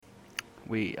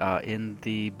We are in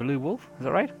the Blue Wolf. Is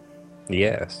that right?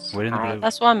 Yes. We're in the Blue.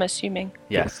 That's what I'm assuming.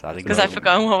 Yes, I think. Because I've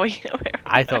forgotten what we.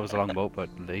 I thought it was a longboat, but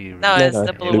the No, it's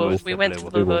the Blue Wolf. was We the went to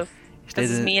the Blue Wolf. Because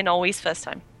it's me and Always first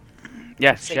time.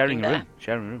 Yes, sleeping sharing a there. room.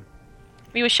 Sharing a room.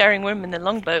 We were sharing room in the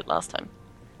longboat last time.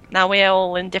 Now we're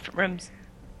all in different rooms.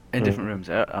 In different rooms.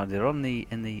 They're on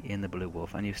in the Blue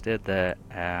Wolf, and you stayed there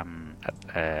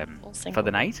for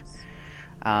the night.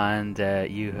 And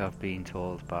you have been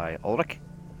told by Ulrich,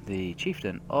 the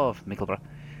chieftain of Mickleborough,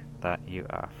 that you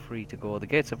are free to go. The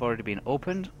gates have already been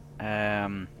opened.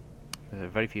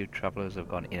 Very few travellers have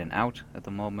gone in and out at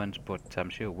the moment, but I'm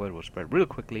sure word will spread real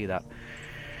quickly that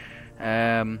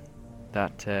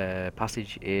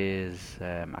passage is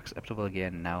acceptable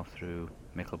again now through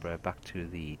Mickleborough back to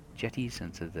the jetties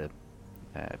and to the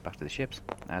back to the ships,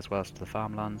 as well as to the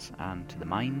farmlands and to the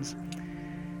mines,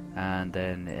 and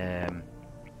then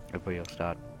everybody will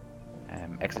start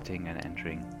exiting and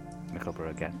entering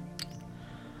Mickleborough again.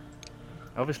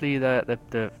 Obviously,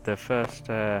 the first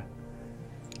the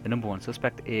number one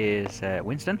suspect is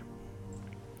Winston.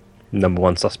 Number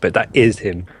one suspect, that is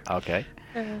him. Okay.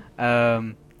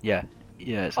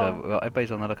 Yeah. So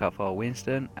everybody's on the lookout for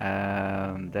Winston.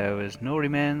 There was no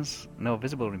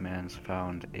visible remains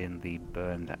found in the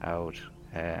burned out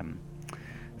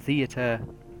theatre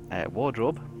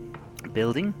wardrobe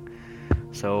building.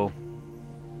 So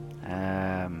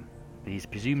he's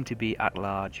presumed to be at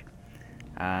large,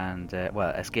 and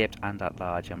escaped and at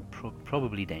large, and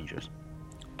probably dangerous.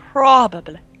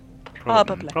 Probably.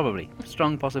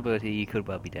 Strong possibility he could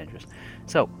well be dangerous.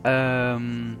 So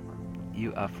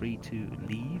you are free to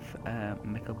leave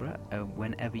Mickleborough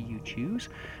whenever you choose.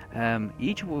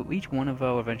 Each one of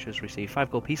our adventurers receive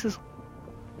 5 gold pieces.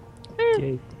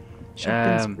 Yay.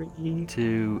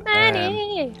 To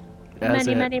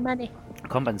Money.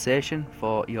 compensation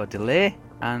for your delay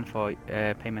and for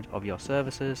payment of your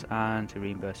services, and to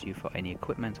reimburse you for any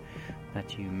equipment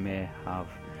that you may have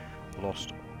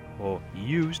lost or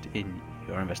used in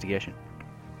your investigation.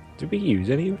 Did we use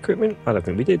any equipment? I don't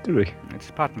think we did we?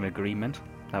 It's part of an agreement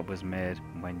that was made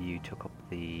when you took up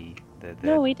the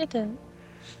No, we didn't.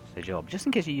 the job. Just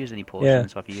in case you use any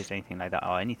potions, or if you used anything like that,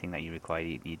 or anything that you require,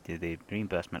 you do the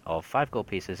reimbursement of 5 gold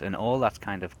pieces, and all that's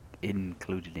kind of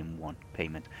included in one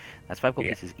payment. That's 5 gold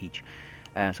pieces each.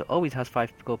 So Always has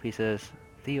 5 gold pieces,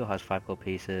 Theo has 5 gold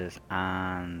pieces,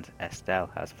 and Estelle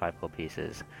has 5 gold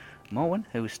pieces. Morwen,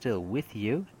 who is still with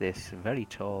you, this very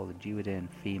tall Duodin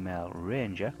female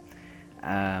ranger,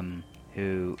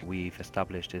 who we've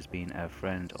established as being a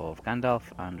friend of Gandalf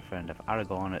and a friend of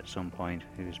Aragorn at some point,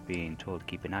 who's been told to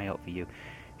keep an eye out for you.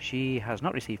 She has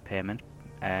not received payment,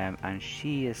 and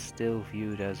she is still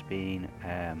viewed as being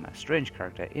a strange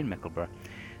character in Mickleborough,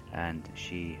 and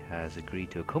she has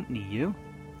agreed to accompany you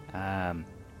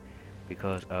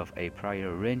because of a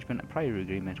prior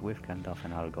agreement with Gandalf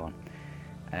and Aragorn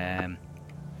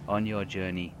on your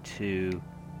journey to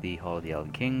the Hall of the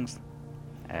Elven Kings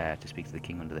to speak to the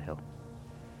King under the Hill.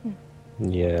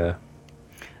 Yeah.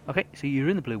 Okay, so you're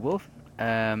in the Blue Wolf.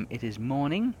 It is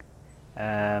morning.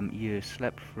 You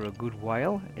slept for a good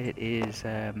while. It is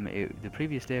the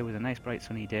previous day was a nice bright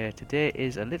sunny day. Today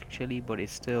is a little chilly, but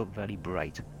it's still very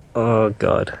bright. Oh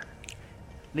God.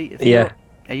 Theo, Yeah.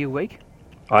 Are you awake?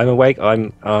 I'm awake.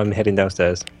 I'm heading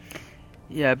downstairs.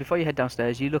 Yeah, before you head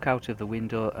downstairs, you look out of the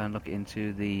window and look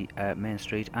into the main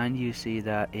street, and you see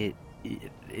that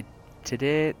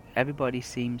today everybody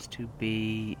seems to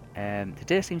be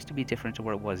today seems to be different to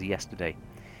what it was yesterday.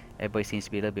 Everybody seems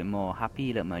to be a little bit more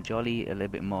happy, a little more jolly, a little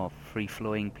bit more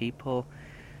free-flowing people.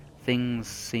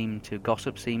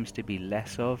 Gossip seems to be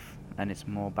less of, and it's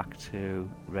more back to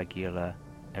regular,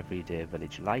 everyday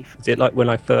village life. Is it like when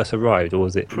I first arrived, or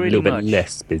was it Pretty a little much. bit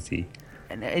less busy?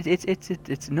 And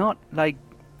it's not like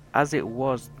as it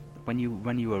was when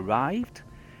you arrived,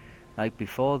 like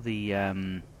before the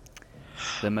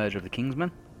murder of the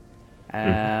Kingsman.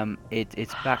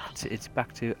 It's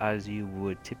back to as you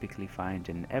would typically find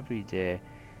an everyday,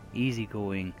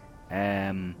 easygoing,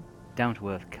 down to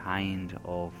earth kind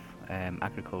of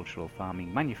agricultural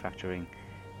farming, manufacturing,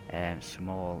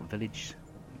 small village,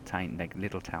 tiny, like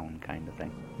little town kind of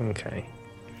thing. Okay.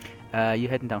 You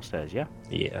heading downstairs, yeah?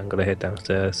 Yeah, I'm gonna head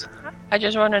downstairs. I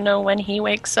just want to know when he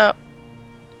wakes up.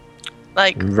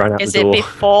 Like, Run out is the it door.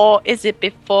 before? Is it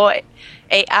before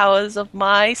 8 hours of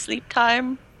my sleep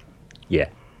time? Yeah.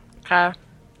 Okay.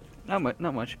 Not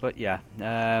much, but yeah.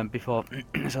 Before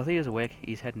so Theo's awake,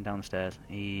 he's heading down the stairs.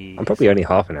 I'm probably only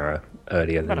half an hour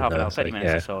earlier than about half an hour, so, 30 minutes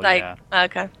yeah. or so. Like, Yeah.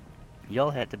 okay.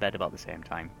 You'll head to bed about the same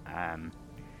time.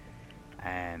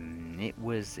 It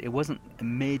wasn't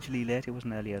majorly late. It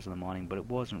wasn't early hours of the morning, but it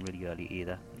wasn't really early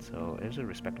either. So it was a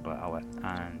respectable hour,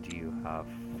 and you have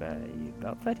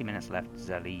about 30 minutes left,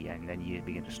 Zelly, and then you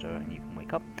begin to stir and you can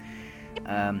wake up.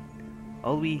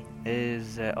 Olwe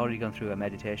is already gone through a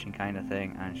meditation kind of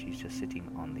thing, and she's just sitting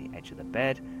on the edge of the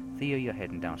bed. Theo, you're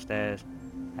heading downstairs.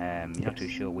 You're not too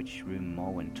sure which room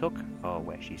Morwen took or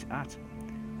where she's at,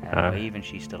 or even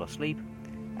she's still asleep.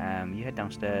 You head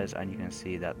downstairs and you can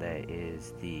see that there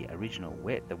is the original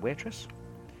waitress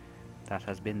that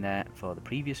has been there for the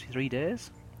previous 3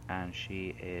 days, and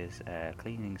she is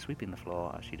sweeping the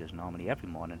floor as she does normally every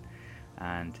morning,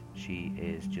 and she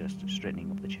is just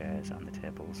straightening up the chairs and the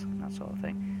tables and that sort of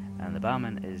thing. And the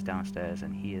barman is downstairs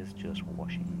and he is just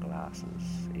washing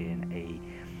glasses in a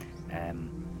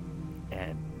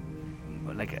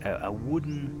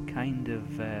wooden kind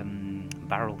of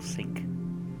barrel sink.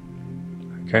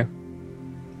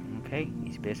 Okay,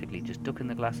 he's basically just ducking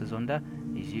the glasses under.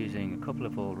 He's using a couple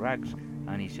of old rags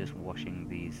and he's just washing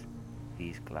these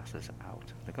glasses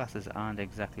out. The glasses aren't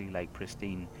exactly like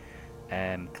pristine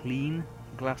clean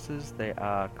glasses. They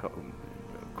are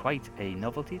quite a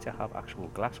novelty to have actual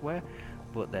glassware,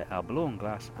 but they are blown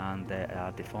glass and there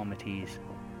are deformities,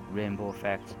 rainbow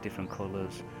effects, different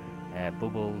colours,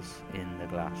 bubbles in the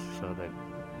glass, so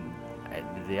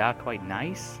they are quite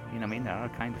nice, you know what I mean? They are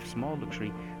kind of small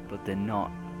luxury, but they're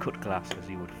not cut glass as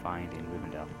you would find in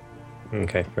Rivendell.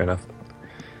 Okay, fair enough.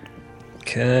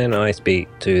 Can I speak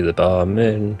to the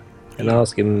barman and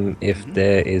ask him if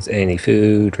there is any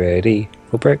food ready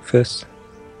for breakfast?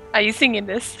 Are you singing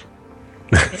this?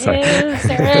 Is there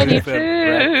any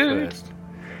food?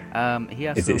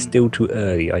 Is it still too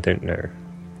early? I don't know.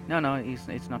 No,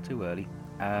 it's not too early.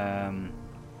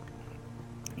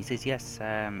 He says yes,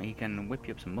 he can whip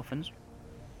you up some muffins.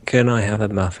 Can I have a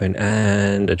muffin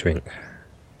and a drink?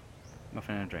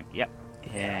 Muffin and a drink, yep.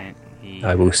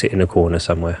 I will sit in a corner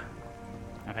somewhere.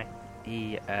 Okay.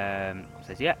 He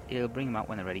says, yeah, he'll bring them out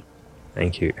when they're ready.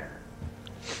 Thank you.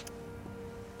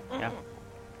 Yeah.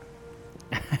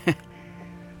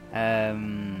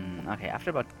 Okay, after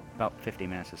about 15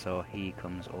 minutes or so, he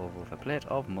comes over with a plate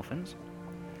of muffins,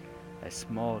 a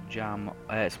small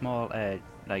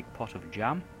pot of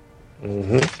jam.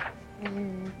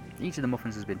 Each of the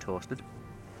muffins has been toasted.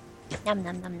 Nom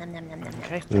nom nom nom nom nom nom.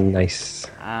 Okay. Nice.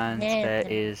 And there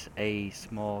is a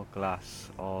small glass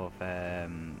of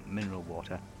mineral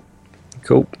water.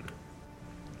 Cool.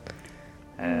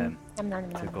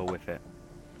 To go with it.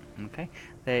 Okay.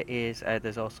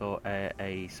 There's also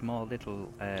a small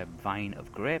little vine of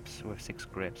grapes with 6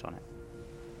 grapes on it.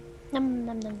 Nom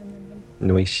nom nom nom nom.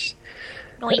 Nice.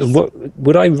 What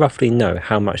would I roughly know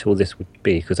how much all this would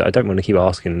be? Because I don't want to keep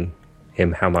asking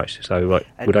him how much. So,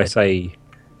 would I say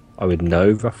I would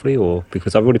know roughly, or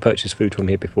because I've already purchased food from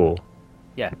here before?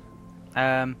 Yeah.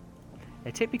 A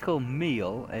typical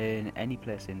meal in any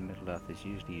place in Middle Earth is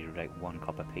usually like 1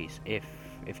 copper piece, if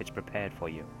it's prepared for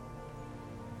you.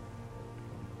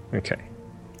 Okay.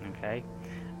 Okay.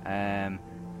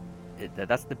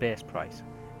 That's the base price.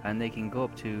 And they can go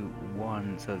up to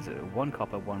 1, so it's 1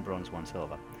 copper, 1 bronze, 1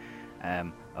 silver.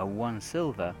 A 1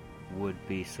 silver would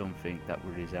be something that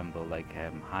would resemble like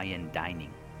high-end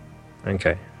dining.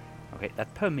 Okay. Okay,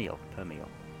 that's per meal.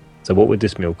 So what would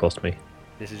this meal cost me?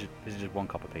 This is just 1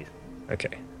 copper piece.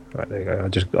 Okay. Right, there you go.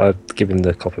 I'll give him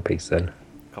the copper piece then.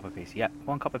 Copper piece, yeah,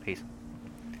 1 copper piece.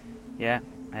 Yeah,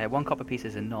 1 copper piece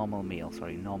is a normal meal.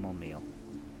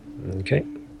 Okay.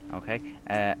 Okay,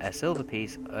 a silver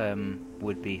piece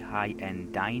would be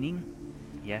high-end dining,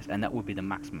 yes, and that would be the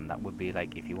maximum. That would be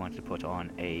like if you wanted to put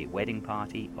on a wedding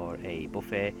party or a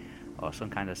buffet or some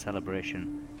kind of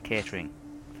celebration catering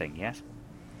thing, yes?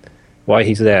 While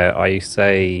he's there, I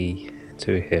say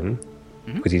to him,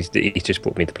 because he's just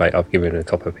brought me the plate, I've given him a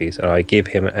copper piece, and I give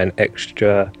him an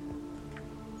extra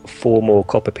 4 more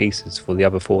copper pieces for the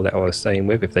other 4 that I was staying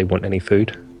with if they want any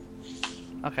food.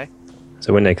 Okay.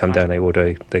 So when they come down, they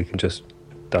order. They can just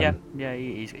done. Yeah.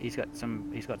 He's got some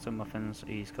muffins.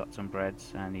 He's got some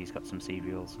breads, and he's got some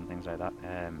cereals and things like that.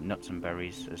 Nuts and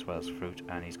berries as well as fruit,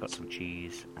 and he's got some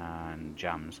cheese and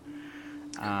jams,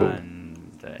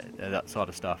 and that sort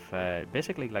of stuff.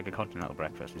 Basically, like a continental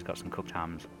breakfast. He's got some cooked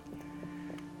hams,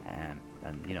 and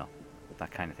you know,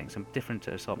 that kind of thing. Some different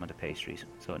assortment of pastries.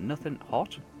 So nothing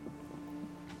hot.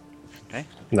 Okay.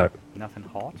 No. Nothing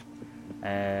hot.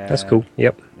 That's cool.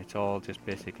 Yep. It's all just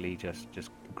basically just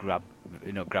grab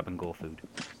and go food.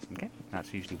 Okay,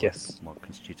 that's usually what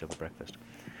constitutes of a breakfast.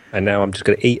 And now I'm just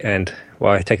going to eat, and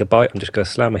while I take a bite, I'm just going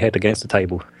to slam my head against the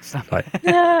table. Like,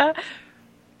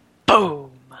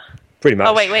 boom. Pretty much.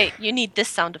 Oh wait, you need this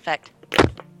sound effect.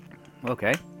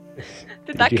 Okay.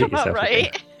 Did that you hit come out yourself right?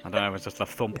 again? I don't know, it was just a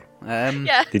thump.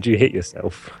 Yeah. Did you hit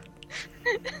yourself?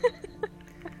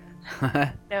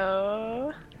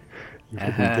 No. You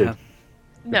probably did.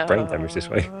 No. Brain damage this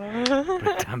way.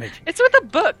 Damage. It's with a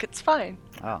book. It's fine.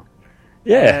 Oh.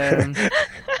 Yeah.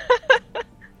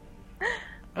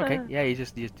 Okay, yeah, you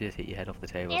just hit your head off the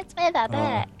table. It's with a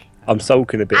book. I'm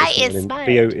sulking a bit. I this is morning. smart.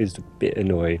 Theo is a bit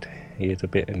annoyed. He is a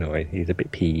bit annoyed. He's a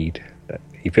bit peed.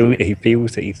 He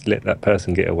feels that he's let that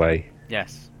person get away.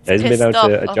 Yes. He hasn't been pissed able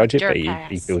to off judge it, of but he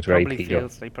jerk-ass. feels very peed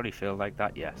off. They probably feel like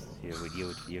that. Yes,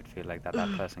 you'd feel like that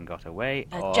person got away,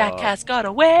 That or jackass got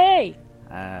away.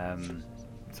 something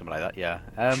like that. Yeah.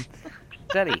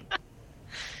 Deli.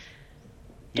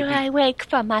 Do I wake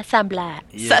from my slumber?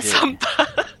 You do.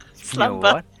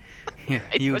 Slumber.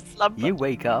 You was slumber. you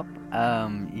wake up.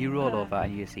 You roll over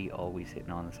and you see Always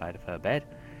sitting on the side of her bed.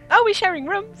 Are we sharing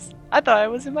rooms? I thought I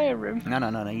was in my own room.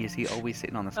 No. You see Always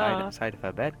sitting on the side of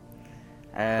her bed.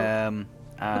 And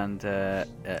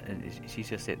she's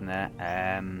just sitting there,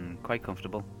 quite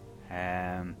comfortable,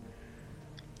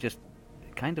 just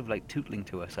kind of like tootling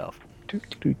to herself.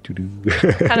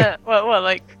 Kind of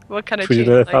what kind of Twiddling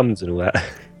tune? her Like, thumbs and all that.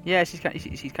 Yeah, she's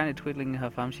kind of twiddling her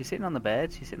thumbs. She's sitting on the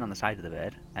bed. She's sitting on the side of the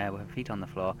bed, with her feet on the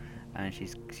floor, and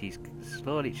she's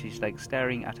like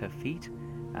staring at her feet,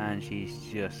 and she's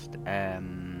just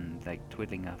like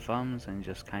twiddling her thumbs and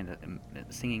just kind of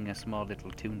singing a small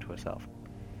little tune to herself.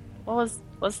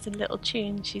 what's the little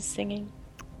tune she's singing?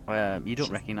 You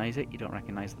don't recognise it. You don't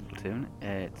recognise the little tune.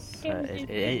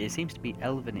 It seems to be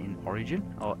Elven in origin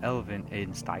or Elven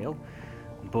in style,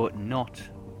 but not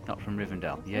from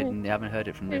Rivendell. You haven't heard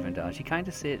it from Rivendell. She kind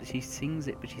of she sings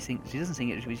it, but she doesn't sing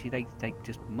it. She like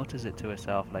just mutters it to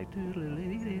herself, like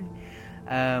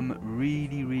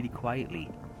really, really quietly.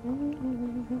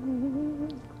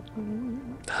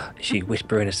 Is she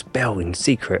whispering a spell in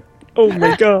secret? Oh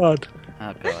my god!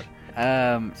 Oh god.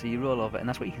 So you roll over, and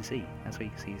that's what you can see. That's what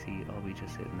you can see. See Ollie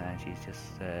just sitting there, and she's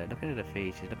just looking at her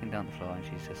feet. She's looking down the floor, and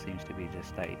she just seems to be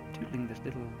just like tootling this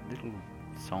little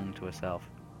song to herself.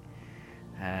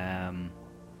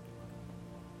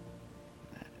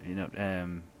 You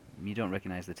don't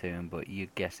recognise the tune, but you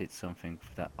guess it's something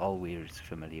that Olwe is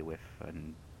familiar with,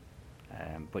 and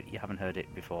but you haven't heard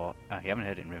it before. You haven't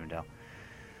heard it in Rivendell.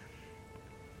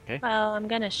 Okay. Well, I'm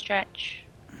gonna stretch.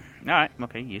 All right.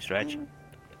 Okay. You stretch.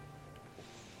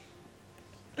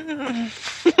 I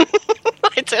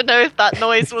don't know if that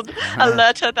noise would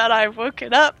alert her that I've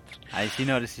woken up. And she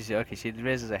notices you. Okay, she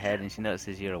raises her head and she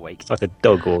notices you're awake. It's like a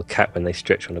dog or a cat when they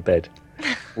stretch on a bed.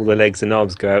 All the legs and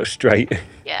arms go out straight.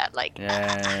 Yeah, like.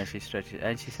 Yeah, she stretches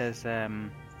and she says,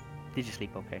 "Did you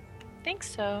sleep okay?" Think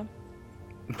so.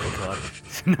 Oh God,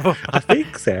 no. I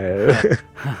think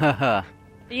so.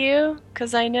 You?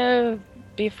 Because I know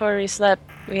before we slept,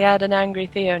 we had an angry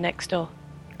Theo next door.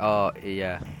 Oh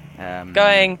yeah.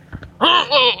 Going.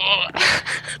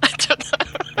 I don't know.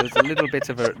 There's a little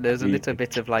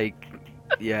bit of like,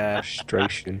 yeah,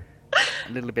 Frustration.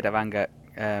 a little bit of anger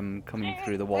coming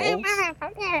through the walls.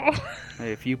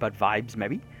 A few bad vibes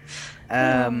maybe.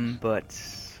 But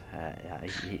yeah,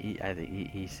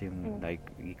 he seemed like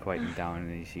he quieted down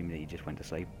and he seemed that he just went to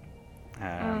sleep.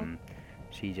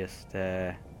 She just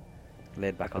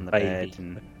laid back on the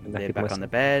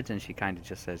bed and she kind of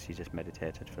just says she just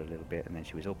meditated for a little bit, and then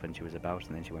she was up and she was about,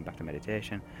 and then she went back to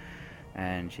meditation,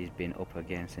 and she's been up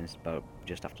again since about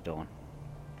just after dawn.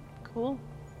 Cool.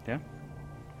 Yeah?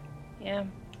 Yeah.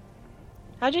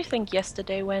 How do you think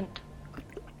yesterday went?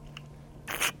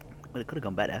 Well, it could have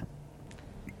gone better.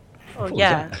 Oh,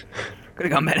 yeah. Could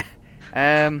have gone better.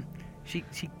 She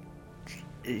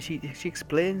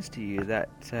explains to you that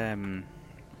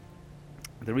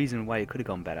the reason why it could have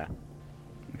gone better.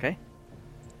 Okay?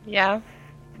 Yeah.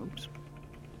 Oops.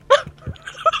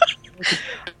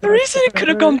 The reason it could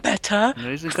have gone better. The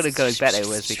reason it could have gone better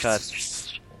was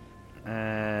because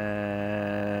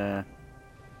I'm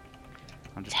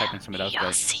just typing something else. Your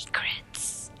Right?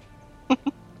 secrets.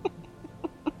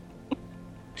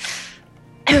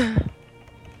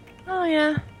 Oh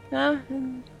yeah. No.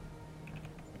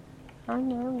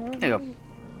 There you go.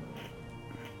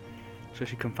 So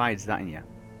she confides that in you,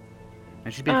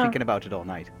 and she's been thinking about it all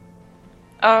night.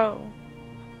 Oh.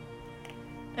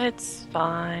 It's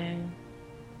fine.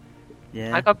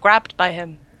 Yeah. I got grabbed by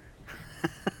him.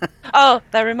 Oh,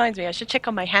 that reminds me. I should check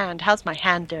on my hand. How's my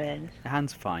hand doing? Your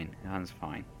hand's fine. Your hand's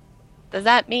fine. Does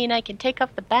that mean I can take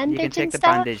off the bandage You can take and the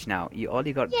stuff? bandage now. All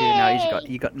you got to do now is Yay.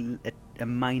 you got a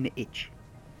minor itch.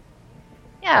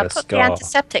 Yeah, A put the scar.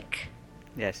 antiseptic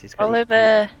Yes, it's got all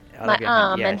over all my over your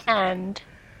arm hand, and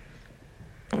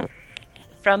hand.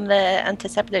 from the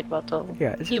antiseptic bottle.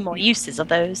 Yeah, a few more uses of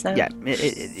those now. Yeah,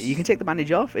 you can take the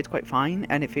bandage off. It's quite fine,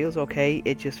 and it feels okay.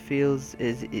 It just feels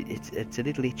it's a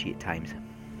little itchy at times.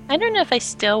 I don't know if I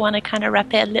still want to kind of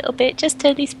wrap it a little bit, just to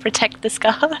at least protect the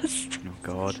scars. Oh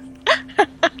God.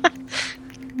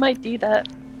 Might do that.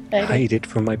 Hide it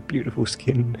from my beautiful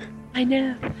skin. I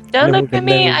know. Don't look at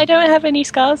me. I don't have any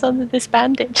scars under this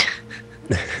bandage.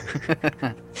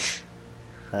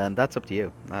 That's up to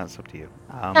you. That's up to you.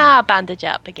 Bandage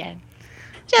up again.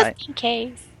 Just in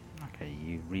case. Okay,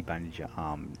 you rebandage your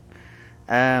arm.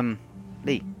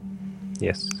 Lee.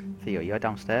 Yes. Theo, you're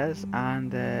downstairs,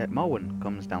 and Morwen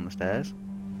comes down the stairs.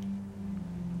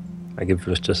 I give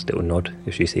her just a little nod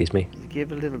if she sees me. You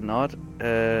give a little nod,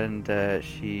 and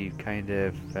she kind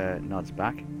of nods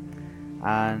back.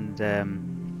 And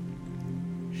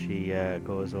she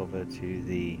goes over to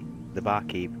the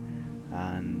barkeep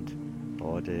and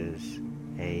orders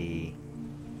a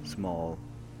small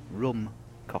rum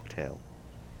cocktail.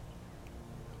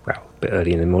 Wow, a bit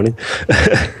early in the morning.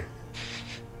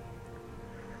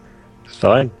 It's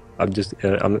fine. I'm just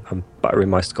I'm buttering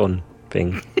my scone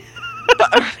thing.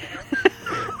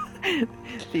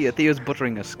 Theo's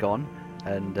buttering a scone,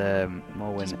 and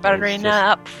Morwen is buttering that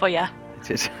up for you.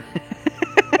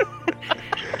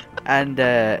 And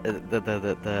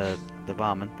the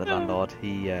barman, the landlord,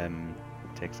 he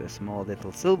takes a small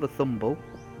little silver thimble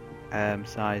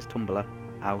sized tumbler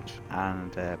out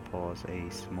and pours a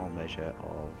small measure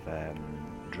of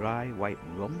dry white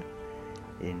rum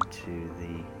into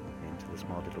the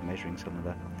small little measuring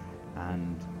cylinder,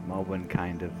 and Morwen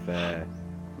kind of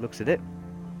looks at it,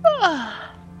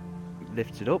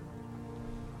 lifts it up,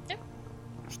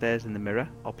 stares in the mirror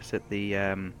opposite the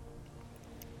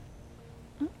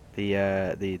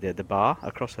bar,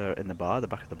 across her in the bar, the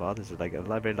back of the bar. There's like a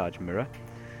very large mirror,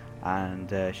 and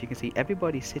she can see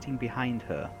everybody sitting behind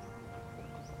her.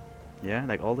 Yeah,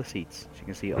 like all the seats. She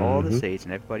can see all the seats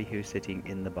and everybody who's sitting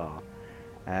in the bar.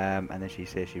 And then she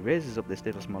says she raises up this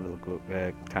little small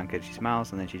tankard. She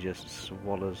smiles, and then she just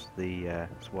swallows the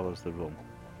rum,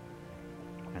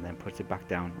 and then puts it back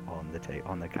down on the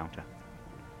counter.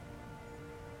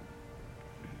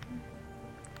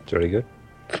 It's very good.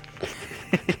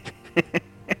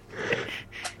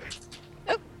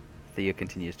 Theo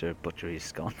continues to butcher his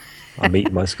scone. I'm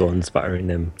eating my scones, battering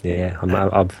them. Yeah,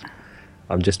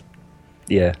 I'm just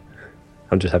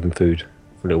having food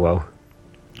for a little while.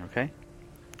 Okay.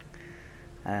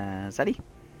 Zaddy?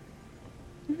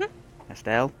 Mm-hmm.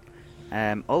 Estelle?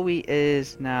 Olwe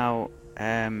is now,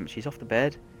 she's off the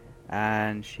bed,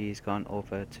 and she's gone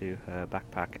over to her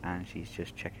backpack, and she's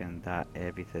just checking that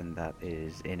everything that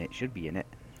is in it should be in it,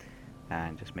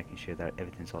 and just making sure that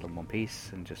everything's all in one piece,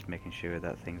 and just making sure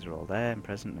that things are all there and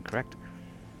present and correct.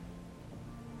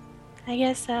 I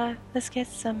guess let's get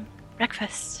some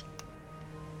breakfast.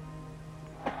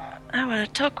 I want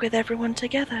to talk with everyone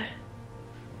together.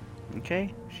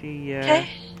 Okay, she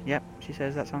yep, she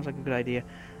says that sounds like a good idea.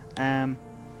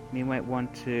 You might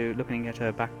want to, looking at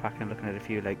her backpack and looking at a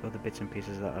few like other bits and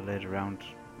pieces that are laid around,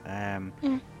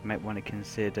 you might want to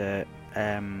consider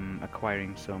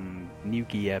acquiring some new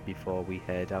gear before we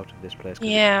head out of this place.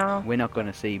 Yeah, we're not going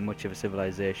to see much of a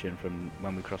civilization from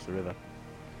when we cross the river.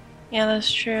 Yeah, that's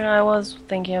true. I was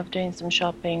thinking of doing some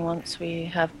shopping once we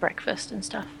have breakfast and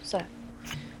stuff. So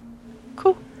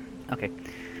cool. Okay.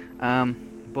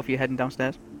 Both of you heading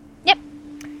downstairs? Yep.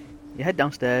 You head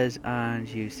downstairs and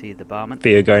you see the barman.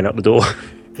 Theo going out the door.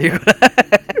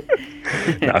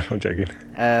 No, I'm joking.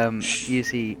 You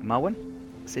see Morwen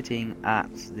sitting at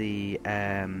the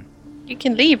You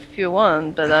can leave if you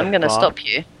want, but I'm going to stop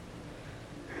you.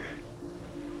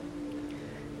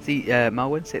 See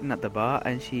Morwen sitting at the bar,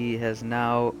 and she has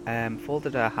now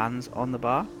folded her hands on the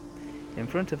bar. In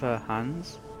front of her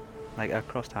hands, like her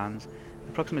crossed hands,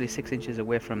 approximately 6 inches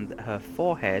away from her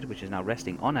forehead, which is now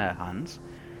resting on her hands,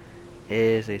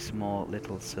 is a small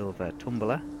little silver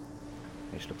tumbler,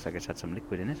 which looks like it's had some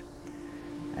liquid in it.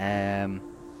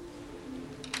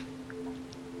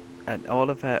 And all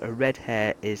of her red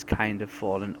hair is kind of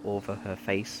fallen over her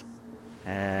face,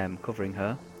 covering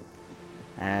her.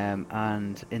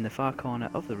 And in the far corner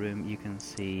of the room, you can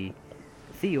see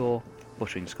Theo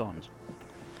buttering scones.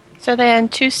 So they're in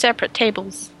two separate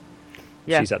tables.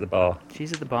 Yeah. She's at the bar.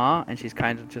 She's at the bar, and she's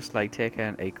kind of just like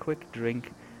taken a quick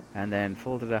drink, and then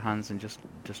folded her hands and just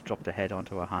dropped her head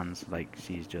onto her hands, like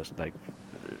she's just like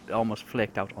almost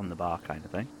flaked out on the bar kind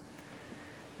of thing.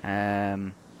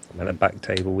 I'm at a back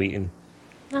table eating.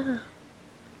 Uh-huh.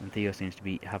 And Theo seems to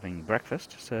be having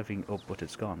breakfast, serving up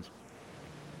buttered scones.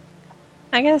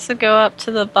 I guess I'll go up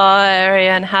to the bar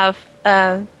area and have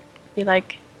be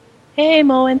like, "Hey,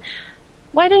 Morwen,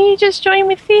 Why don't you just join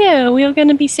with Theo? We're going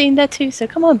to be seeing that too, so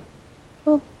come on.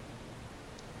 Well,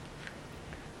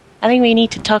 I think we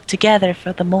need to talk together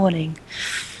for the morning.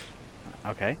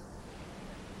 Okay.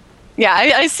 Yeah,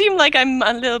 I seem like I'm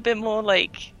a little bit more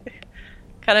like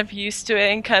kind of used to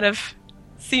it and kind of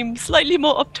seem slightly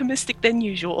more optimistic than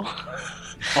usual.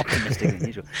 Optimistic than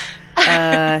usual.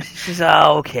 She says,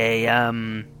 "Oh, okay.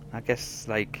 I guess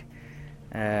like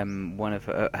one of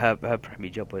her primary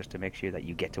job was to make sure that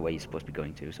you get to where you're supposed to be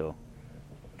going to. So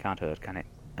can't hurt, can it?"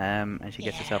 And she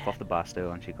gets herself off the bar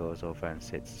stool and she goes over and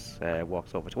sits,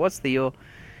 walks over towards Theo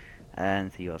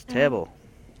and Theo's table.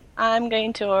 I'm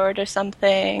going to order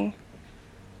something,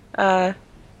 and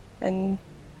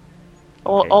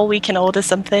or we can order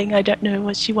something. I don't know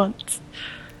what she wants.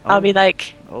 I'll be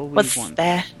like, what's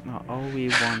there? No, Ollie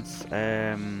wants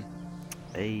the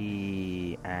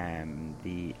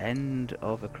end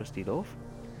of a crusty loaf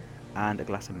and a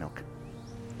glass of milk.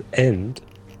 End?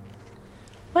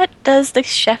 What does the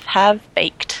chef have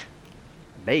baked?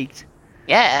 Baked?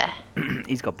 Yeah.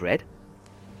 He's got bread.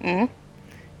 Mm.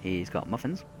 He's got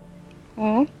muffins.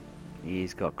 Mm.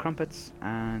 He's got crumpets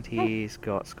and he's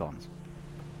got scones.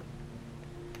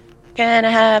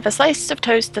 Gonna have a slice of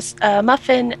toast, a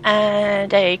muffin,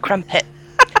 and a crumpet.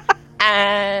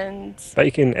 And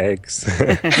bacon, eggs.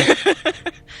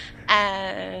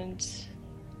 and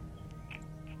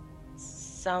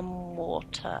some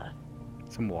water.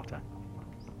 Some water.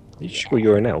 Are you sure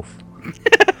you're an elf?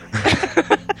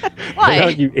 Why?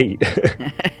 How do you eat?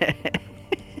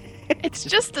 It's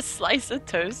just a slice of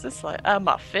toast, a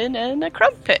muffin, and a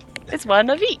crumpet. It's one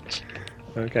of each.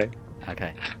 Okay.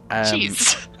 Okay.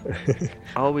 Jeez.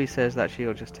 Always says that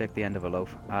she'll just take the end of a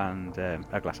loaf and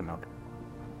a glass of milk.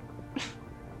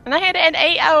 And I had an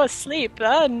 8-hour sleep.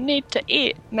 I need to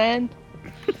eat, man.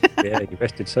 Yeah, you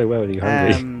rested so well. You're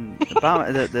hungry.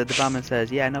 The barman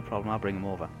says, "Yeah, no problem. I'll bring them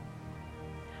over."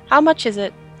 How much is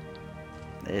it?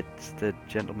 It's the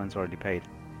gentleman's already paid.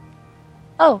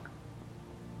 Oh.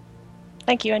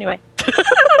 Thank you, anyway.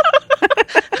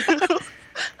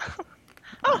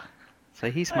 So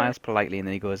he smiles politely and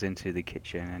then he goes into the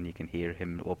kitchen and you can hear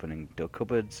him opening the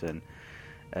cupboards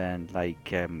and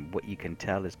like what you can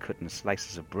tell is cutting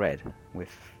slices of bread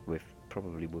with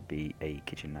probably would be a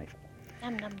kitchen knife.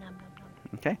 Nom, nom, nom, nom, nom.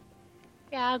 Okay.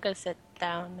 Yeah, I'll go sit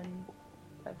down and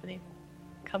hopefully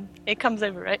it comes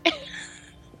over, right?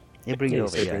 He'll bring it Yeah,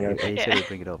 over. you Yeah, bring it- he said he'll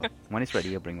bring it over. When it's ready,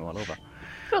 he'll bring it all over.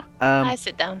 Cool. I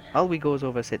sit down. Alwi goes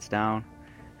over, sits down.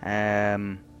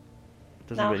 Doesn't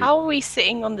Now, really... how are we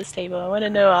sitting on this table? I want to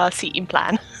know our seating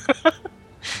plan.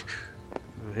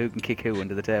 Who can kick who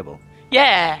under the table?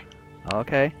 Yeah.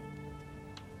 Okay.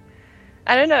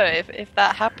 I don't know if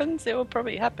that happens. It will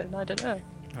probably happen. I don't know.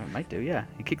 Oh, it might do, yeah.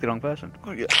 You kicked the wrong person.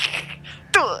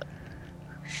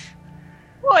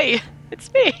 Oi,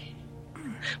 it's me.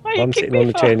 Why you I'm kick sitting me on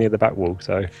the for? chair near the back wall,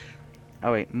 so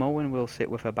Oh wait, Morwen will sit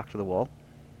with her back to the wall.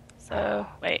 So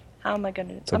wait, how am I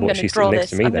gonna? So I'm what, gonna she's draw sitting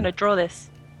next this. to me I'm then? gonna draw this.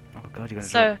 Oh god, you're gonna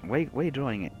So- draw... Wait, where are you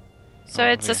drawing it? So Oh,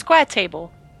 it's yeah. a square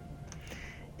table.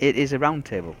 It is a round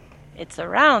table. It's a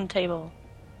round table.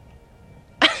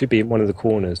 should be in one of the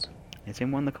corners. It's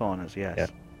in one of the corners, yes. Yeah.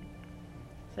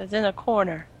 So it's in a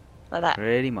corner, like that.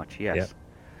 Pretty much, yes. Yeah.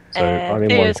 So I'm in one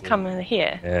Theo's corner. coming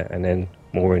here. Yeah, and then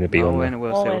Maureen will be on Morwen there.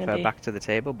 will sit Morwen with her will be- back to the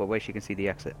table, but where she can see the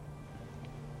exit.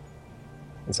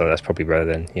 So that's probably better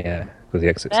then, yeah, because the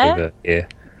exit's There? over here.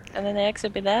 And then the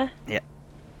exit will be there? Yeah.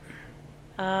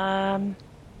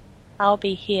 I'll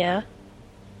be here.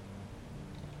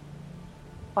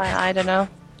 Well, I don't know.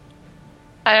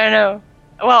 I don't know.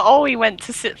 Well, Ollie went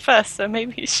to sit first, so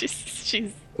maybe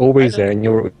she's... Always I there,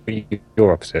 don't- and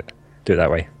you're opposite. Do it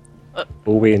that way. Uh.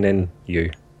 Always and then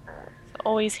you.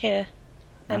 always here.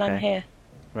 And I'm Okay. here.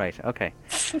 Right, okay.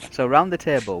 So round the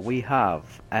table we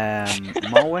have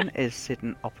Morwen is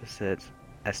sitting opposite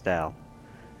Estelle.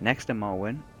 Next to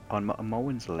Morwen, on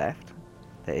Morwen's left,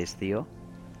 there is Theo.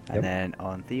 And Yep. then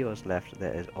on Theo's left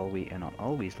there is Olwe, and on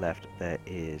Olwe's left there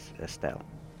is Estelle.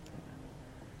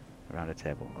 Around the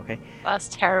table, okay? That's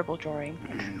terrible drawing.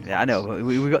 Yeah, I know.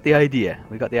 We got the idea.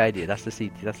 We got the idea. That's the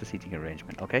seat. That's the seating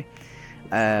arrangement. Okay.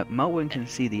 Morwen can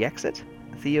see the exit.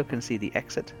 Theo can see the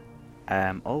exit.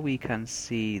 Olwe can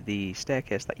see the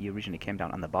staircase that you originally came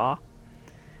down on the bar.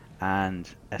 And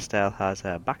Estelle has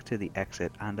her back to the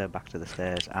exit and her back to the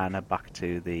stairs and her back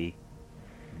to the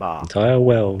bar. Entire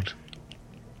world.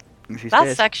 She That's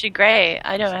stays. actually great.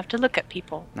 I don't have to look at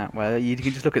people. No, well, you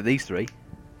can just look at these three.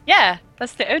 Yeah,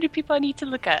 that's the only people I need to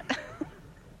look at.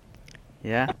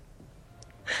 Yeah.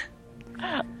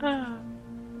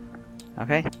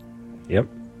 Okay. Yep.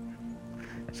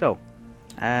 So.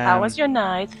 How was your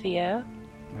night, Theo?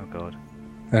 Oh God.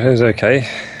 That is okay.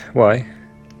 Why?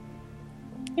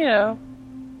 You know,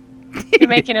 you're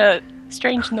making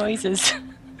strange noises.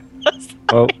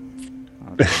 Well,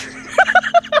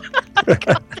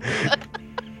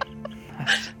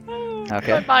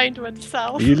 Okay. My mind went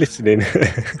south. are you listening?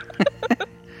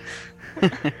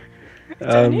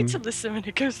 I need to listen when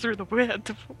it goes through the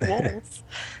walls.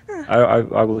 I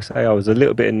will say I was a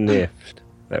little bit miffed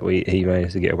that he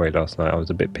managed to get away last night. I was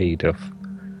a bit peed off.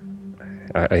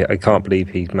 I can't believe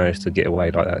he managed to get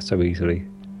away like that so easily.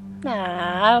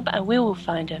 Nah, we will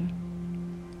find him.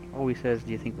 Always says,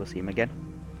 do you think we'll see him again?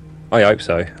 I hope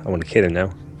so. I want to kill him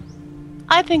now.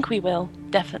 I think we will,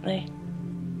 definitely.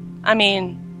 I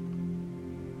mean...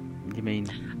 You mean...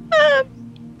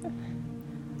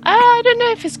 I don't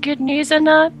know if it's good news or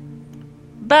not,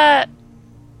 but...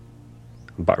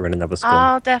 I'm buttering another scone.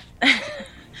 I'll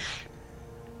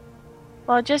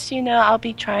Well, just so you know, I'll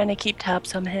be trying to keep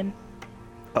tabs on him.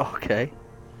 Okay.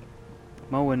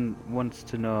 Moen wants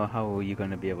to know how you're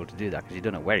going to be able to do that, because you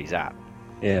don't know where he's at.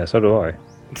 Yeah, so do I.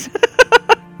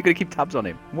 You're going to keep tabs on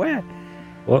him. Where?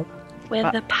 What?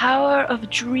 With the power of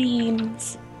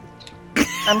dreams.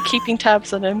 I'm keeping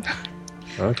tabs on him.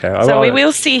 Okay. So we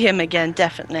will see him again,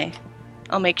 definitely.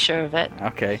 I'll make sure of it.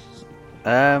 Okay.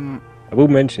 I will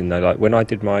mention though, like when I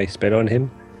did my spell on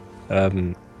him,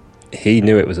 he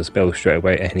knew it was a spell straight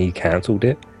away and he cancelled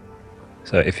it.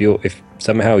 So if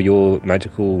somehow your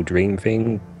magical dream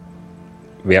thing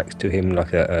reacts to him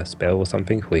like a spell or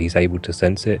something, where he's able to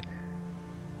sense it,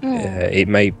 it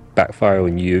may backfire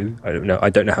on you. I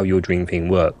don't know how your dream thing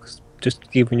works.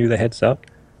 Just giving you the heads up.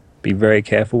 Be very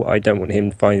careful. I don't want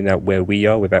him finding out where we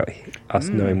are without us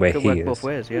knowing where could he work is. both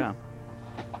ways, yeah.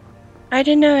 I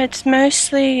don't know, it's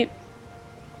mostly...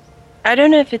 I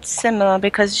don't know if it's similar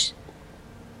because...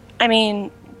 I mean,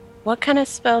 what kind of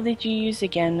spell did you use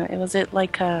again? Was it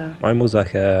like a... Mine was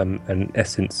like an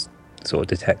essence sort of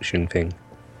detection thing.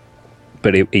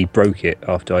 But he broke it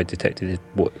after I detected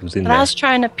what was in there. I was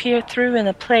trying to peer through in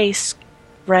a place,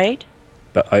 right?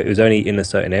 But it was only in a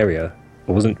certain area.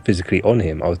 I wasn't physically on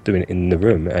him. I was doing it in the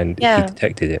room, and he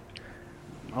detected it.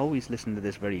 Always listen to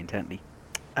this very intently.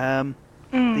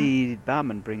 The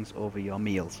barman brings over your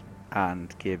meals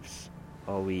and gives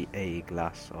Owie a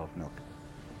glass of milk.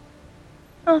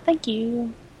 Oh, thank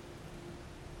you.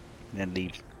 And then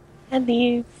leaves. And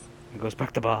leaves. And goes back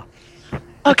to the bar.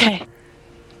 Okay.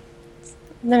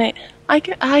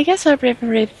 I guess I've never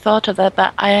really thought of that,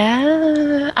 but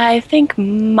I think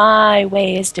my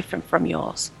way is different from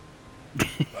yours.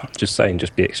 Just saying,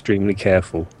 just be extremely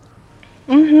careful.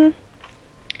 If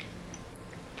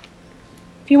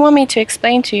you want me to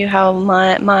explain to you how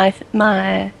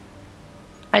my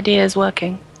idea is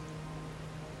working.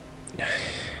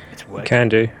 It's working. Can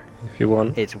do, if you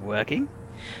want. It's working?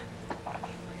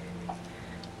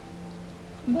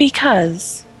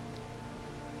 Because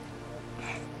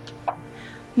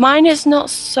mine is not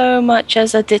so much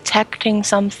as a detecting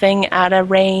something at a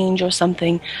range or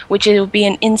something, which it will be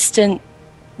an instant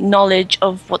knowledge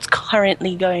of what's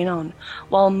currently going on.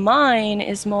 While mine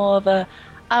is more of a,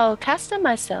 I'll cast it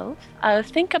myself, I'll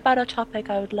think about a topic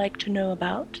I would like to know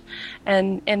about,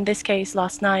 and in this case,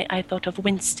 last night I thought of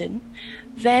Winston.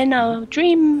 Then I'll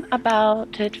dream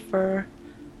about it for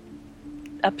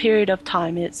a period of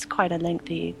time. It's quite a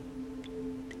lengthy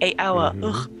 8 hour.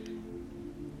 Ugh.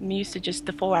 I'm used to just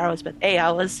the 4 hours, but 8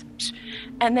 hours.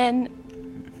 And then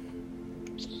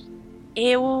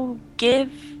it will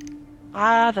give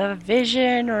either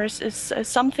vision or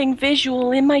something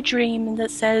visual in my dream that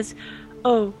says,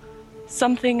 oh,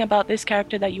 something about this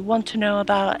character that you want to know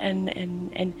about,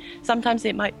 and sometimes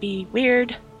it might be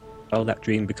weird. Well, that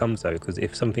dream becomes though, because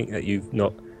if something that you've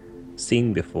not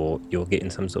seen before, you're getting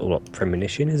some sort of like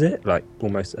premonition, is it? Like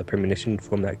almost a premonition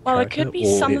from that well, character? It could be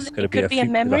or some. It's going It to could be be a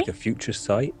memory, like a future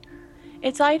sight.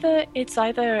 It's either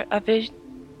a vision,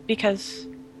 because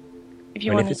if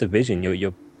you want. If it's a vision,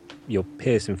 you're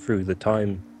piercing through the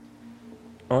time,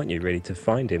 aren't you? Really, to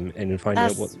find him and find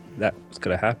out that's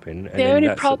going to happen, and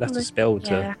then that's a spell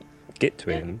to get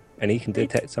to him, and he can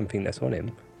detect something that's on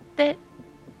him.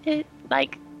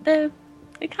 The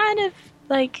kind of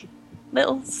like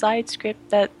little side script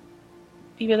that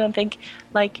people don't think,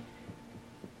 like,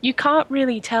 you can't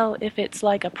really tell if it's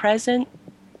like a present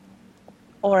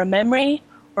or a memory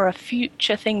or a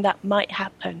future thing that might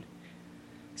happen.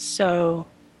 So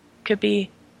could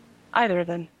be either of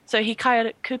them. So he kind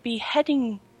of could be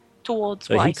heading towards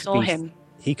what I saw him.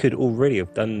 He could already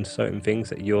have done certain things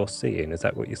that you're seeing. Is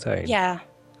that what you're saying? Yeah.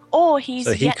 Or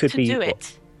he's yet to do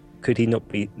it. Could he not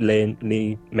be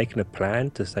making a plan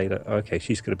to say that, okay,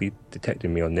 she's going to be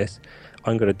detecting me on this,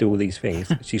 I'm going to do all these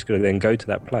things, she's going to then go to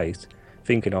that place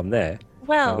thinking I'm there,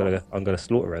 Well, I'm gonna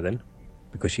slaughter her then,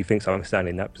 because she thinks I'm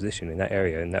standing in that position, in that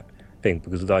area, in that thing,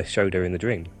 because I showed her in the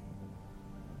dream.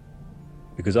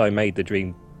 Because I made the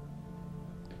dream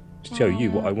to show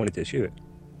you what I wanted to shoot.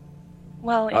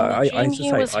 well, in the dream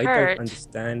he was I hurt, don't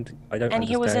understand. I don't and understand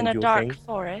he was in a your dark thing.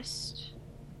 forest,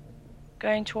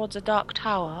 going towards a dark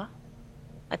tower,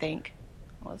 I think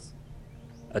it was.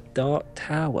 A dark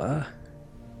tower.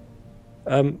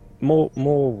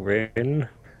 Maureen.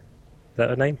 Is that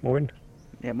her name, Maureen?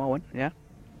 Yeah, Morwen, yeah.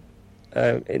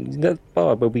 In the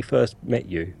bar where we first met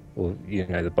you, or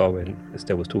the bar when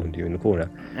Estelle was talking to you in the corner.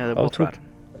 Yeah, they're both bad.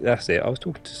 That's it. I was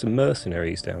talking to some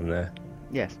mercenaries down there.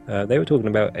 Yes. They were talking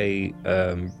about a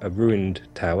ruined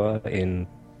tower in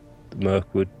the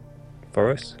Mirkwood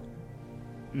Forest.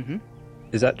 Mm-hmm.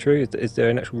 Is that true? Is there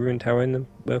an actual ruined tower in the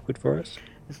Mirkwood Forest?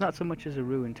 It's not so much as a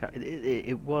ruined tower.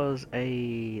 There was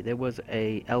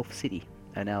a elf city,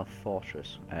 an elf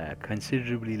fortress,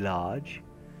 considerably large,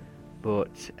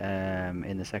 but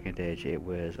in the Second Age it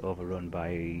was overrun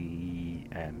by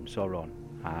Sauron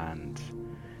and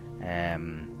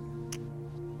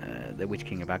the Witch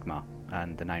King of Agmar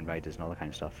and the Nine Riders and all that kind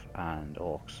of stuff, and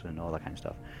orcs and all that kind of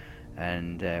stuff.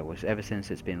 And was ever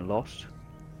since it's been lost.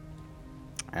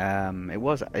 It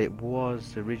was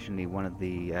originally one of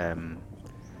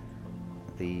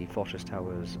the fortress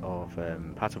towers of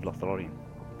part of Lothlorien,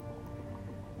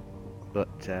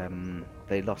 but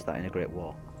they lost that in a Great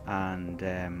War, and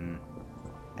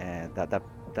that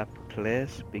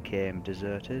place became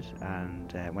deserted,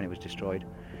 and when it was destroyed,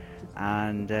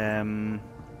 and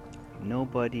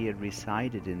nobody had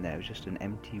resided in there. It was just an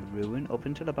empty ruin up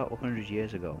until about 100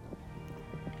 years ago.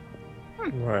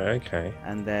 Right. Okay.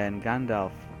 And then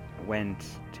Gandalf went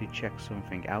to check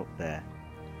something out there,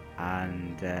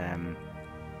 and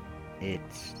he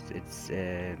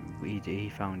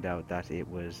found out that it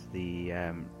was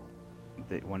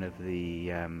one of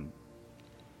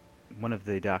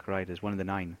the Dark Riders, one of the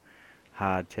Nine,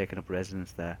 had taken up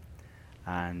residence there,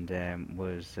 and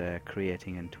was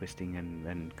creating and twisting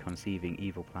and conceiving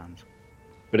evil plans.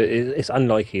 But it's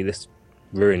unlikely this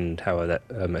ruined tower that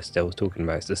Estelle was talking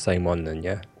about. It's the same one then,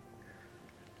 yeah?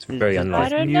 It's very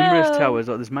unlikely. There's numerous towers.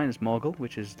 There's Minas Morgul,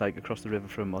 which is like across the river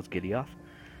from Osgiliath.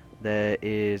 There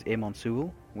is Amon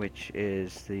Sul, which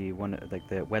is the one like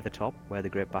the Weathertop, where the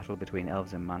great battle between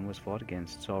elves and man was fought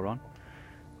against Sauron.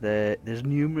 There's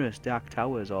numerous dark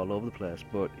towers all over the place,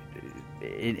 but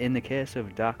in the case of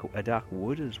a dark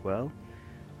wood as well,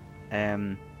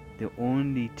 the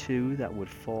only two that would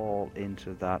fall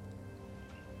into that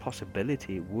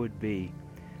possibility would be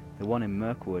the one in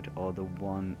Mirkwood or the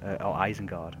one or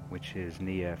Isengard, which is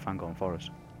near Fangorn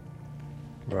Forest.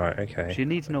 Right. Okay. She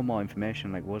needs to know more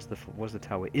information. Like, was the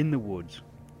tower in the woods,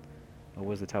 or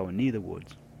was the tower near the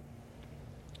woods?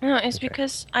 No, it's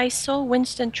because I saw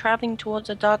Winston traveling towards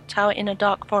a dark tower in a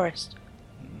dark forest.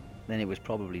 Then it was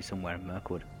probably somewhere in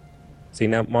Mirkwood. See,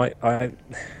 now I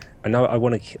know I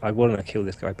want to kill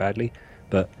this guy badly,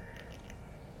 but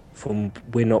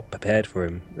we're not prepared for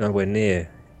him. Nowhere near.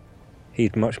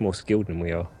 He's much more skilled than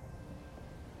we are.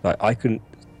 Like, I couldn't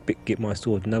get my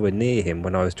sword nowhere near him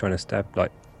when I was trying to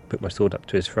put my sword up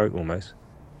to his throat almost.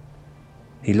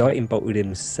 He lightning bolted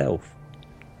himself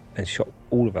and shot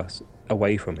all of us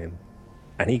away from him,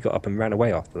 and he got up and ran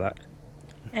away after that.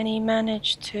 And he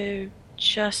managed to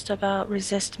just about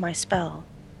resist my spell.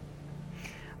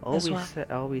 All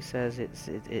he says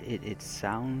it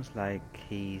sounds like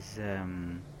he's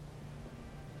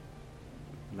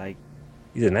like.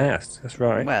 He's an ass. That's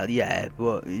right. Well, yeah.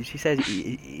 Well, she says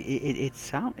it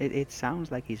sounds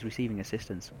like he's receiving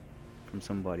assistance from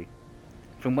somebody.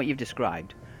 From what you've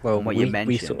described, well, from what you mentioned,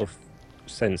 we sort of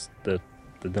sensed the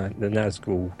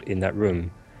Nazgul in that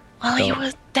room. Well, he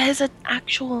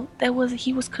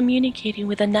was communicating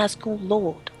with a Nazgul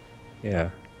lord. Yeah.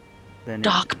 Then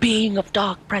dark being of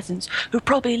dark presence, who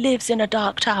probably lives in a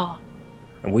dark tower.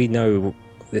 And we know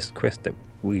this quest that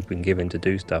we've been given to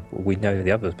do stuff. We know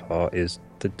the other part is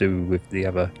to do with the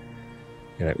other,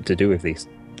 to do with these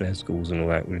Nazguls and all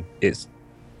that. This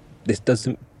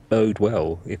doesn't bode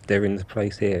well if they're in the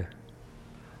place here.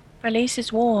 Release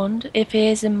is warned if he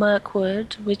is in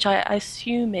Mirkwood, which I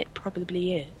assume it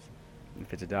probably is.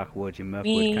 If it's a dark wood in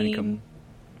Mirkwood, can he come?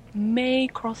 May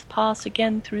cross paths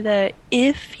again through there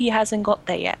if he hasn't got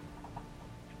there yet.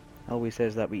 Always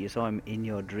says that, but you saw him in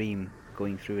your dream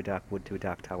going through a dark wood to a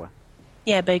dark tower.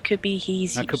 Yeah, but it could be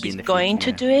he's going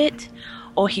to do it,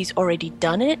 or he's already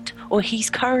done it, or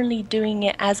he's currently doing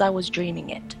it as I was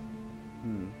dreaming it.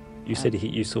 You said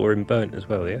you saw him burnt as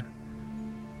well, yeah?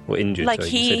 Or injured, like you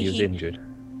said he was injured.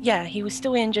 Yeah, he was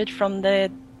still injured from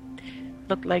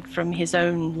his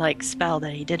own, spell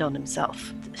that he did on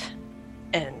himself.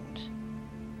 and,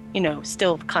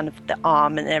 still kind of the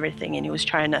arm and everything, and he was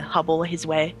trying to hobble his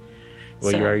way.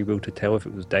 Were you able to tell if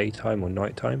it was daytime or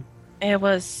nighttime? It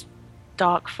was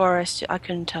dark forest. I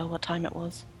couldn't tell what time it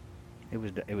was. It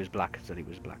was black, so it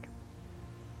was black.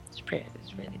 It's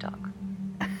really dark.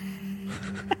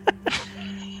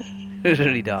 It was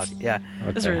really dark, yeah. Okay.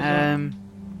 It was really dark.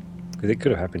 Because it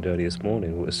could have happened early this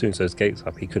morning. As soon as those gates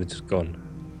up, he could have just gone.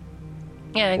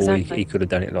 Yeah, exactly. Or he could have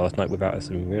done it last night without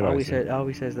us even realising. All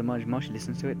he says that Mosh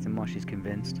listens to it, and Mosh is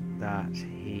convinced that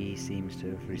he seems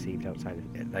to have received outside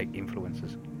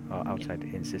influences or outside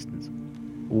insistence.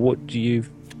 What do you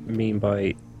mean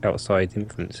by outside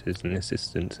influences and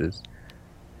assistances?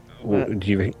 Do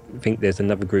you think there's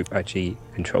another group actually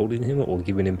controlling him or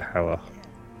giving him power?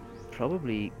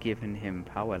 Probably giving him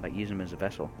power, like using him as a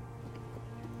vessel.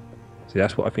 See,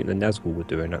 that's what I think the Nazgul were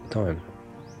doing at the time.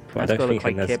 But I don't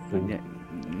think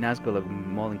Nazgul are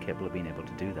more than capable of being able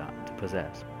to do that, to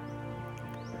possess.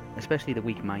 Especially the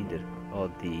weak-minded, or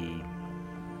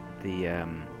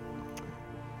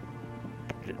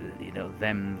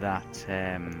them that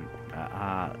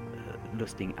are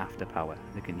lusting after power.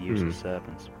 They can use the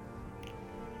serpents.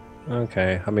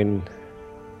 Okay, I mean,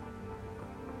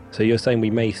 so you're saying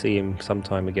we may see him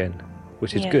sometime again,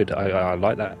 which is good. I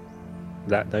like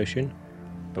that notion.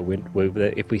 But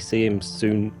if we see him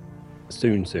soon,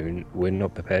 we're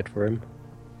not prepared for him.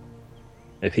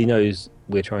 If he knows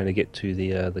we're trying to get to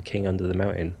the king under the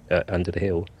mountain, under the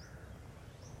hill,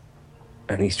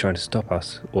 and he's trying to stop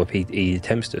us, or if he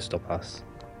attempts to stop us,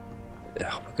 we're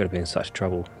going to be in such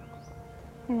trouble.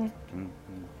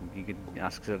 You could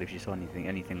ask Zil if she saw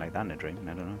anything like that in a dream.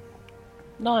 I don't know.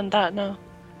 Not in that, no.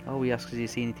 Oh, we asked, did you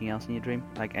see anything else in your dream?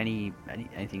 Like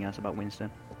anything else about Winston?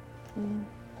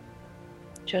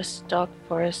 Just dark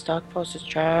forest is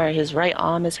dry. His right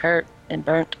arm is hurt and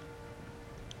burnt.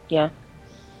 Yeah.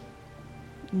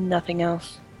 Nothing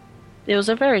else. It was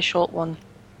a very short one.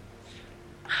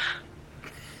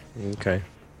 Okay.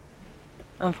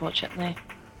 Unfortunately.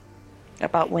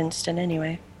 About Winston,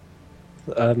 anyway.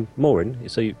 Maureen,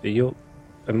 so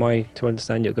am I to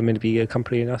understand you're going to be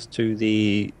accompanying us to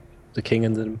the king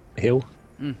under the hill?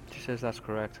 She says that's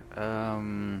correct.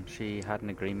 She had an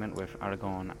agreement with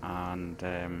Aragorn and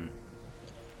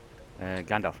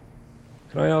Gandalf.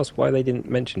 Can I ask why they didn't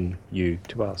mention you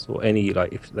to us, or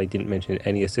if they didn't mention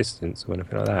any assistance or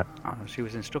anything like that? She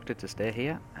was instructed to stay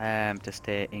here, to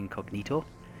stay incognito,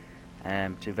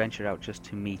 to venture out just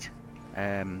to meet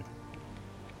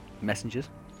messengers.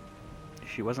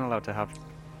 She wasn't allowed to have.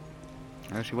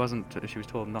 She was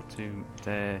told not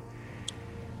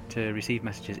to receive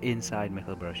messages inside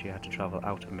Mickleburgh. She had to travel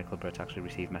out of Mickleburgh to actually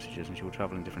receive messages, and she would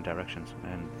travel in different directions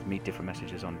and meet different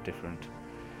messages on at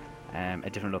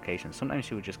different locations. Sometimes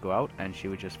she would just go out and she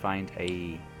would just find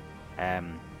a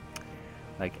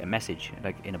message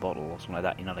in a bottle or something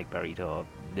like that, like buried or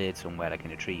laid somewhere, like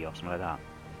in a tree or something like that.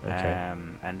 Okay.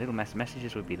 And little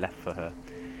messages would be left for her.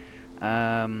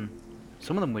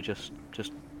 Some of them were just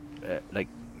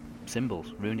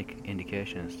symbols, runic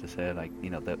indications to say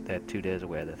they're 2 days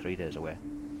away, they're 3 days away.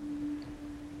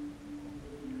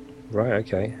 Right,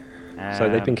 okay. So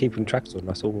they've been keeping tracks on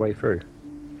us all the way through.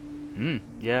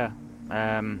 Yeah.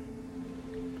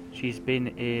 She's been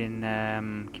in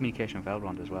communication with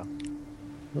Elrond as well.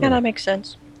 Yeah, that makes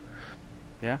sense.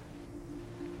 Yeah.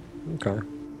 Okay.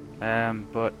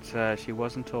 But she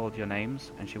wasn't told your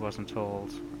names, and she wasn't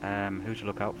told who to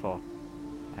look out for.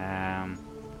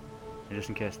 Just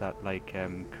in case that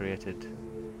created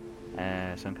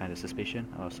some kind of suspicion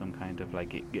or some kind of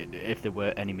if there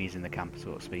were enemies in the camp,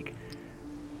 so to speak,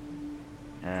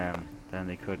 then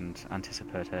they couldn't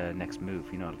anticipate her next move.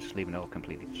 Just leaving it all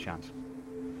completely to chance.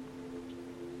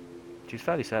 She was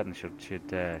fairly certain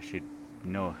she'd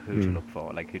know who to look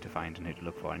for, who to find and who to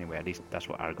look for. Anyway, at least that's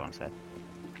what Aragorn said.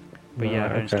 But yeah,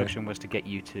 her instruction was to get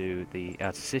you to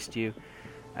assist you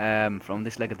from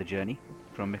this leg of the journey,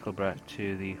 from Mickleburgh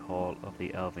to the Hall of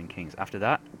the Elven Kings. After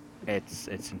that, it's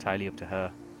entirely up to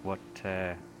her what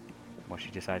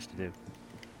she decides to do.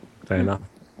 Fair enough.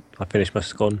 I finished my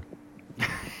scone.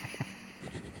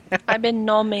 I've been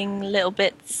nomming little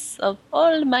bits of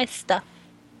all my stuff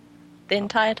the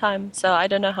entire time, so I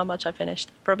don't know how much I finished.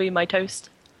 Probably my toast.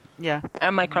 Yeah.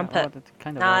 And my crumpet.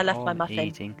 I left my muffin.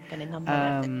 Eating.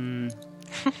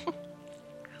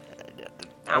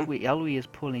 Elwie is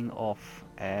pulling off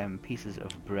pieces of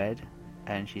bread,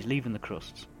 and she's leaving the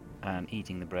crusts and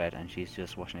eating the bread, and she's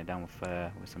just washing it down with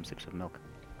some sips of milk.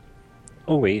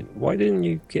 Ollie, why didn't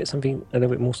you get something a little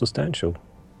bit more substantial?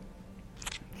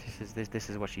 This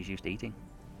is what she's used to eating.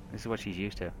 This is what she's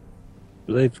used to.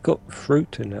 They've got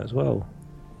fruit in it as well.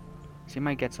 She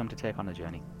might get some to take on the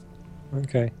journey.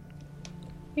 Okay.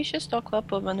 We should stock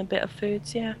up on a bit of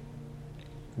foods, yeah.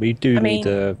 We do I need mean-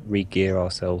 to re-gear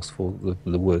ourselves for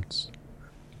the woods.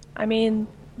 I mean,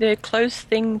 the close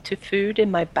thing to food in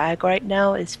my bag right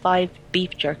now is 5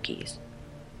 beef jerkies.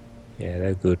 Yeah,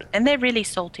 they're good. And they're really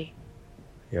salty.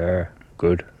 Yeah,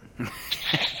 good.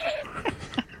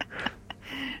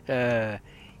 No,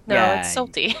 Yeah, it's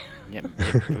salty. Yep.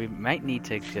 We might need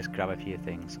to just grab a few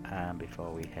things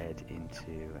before we head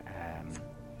into.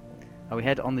 We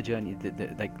head on the journey,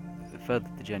 further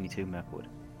the journey to Mirkwood.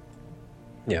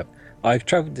 Yeah. I've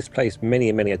travelled this place many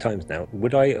and many a times now.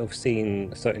 Would I have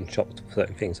seen certain shops for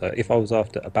certain things? So if I was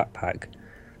after a backpack,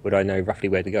 would I know roughly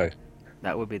where to go?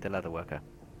 That would be the leather worker.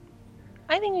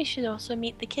 I think we should also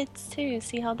meet the kids too,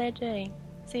 see how they're doing.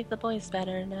 See if the boy's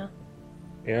better now.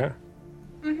 Yeah?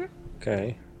 Mhm.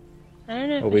 Okay. I don't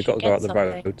know if Well, I we've should got to go get out the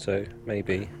something. road, so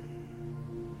maybe.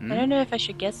 Hmm? I don't know if I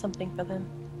should get something for them.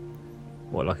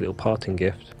 What, like a little parting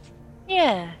gift?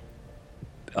 Yeah.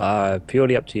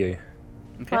 Purely up to you.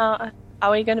 Okay. Well,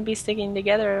 are we going to be sticking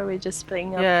together or are we just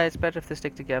splitting up? Yeah, it's better if they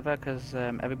stick together because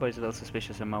everybody's a little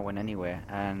suspicious of Marwen anyway,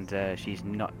 and she's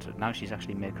not. Now she's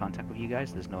actually made contact with you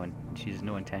guys. She's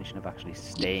no intention of actually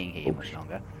staying here much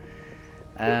longer.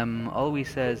 Always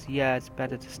says, yeah, it's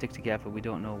better to stick together. We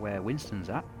don't know where Winston's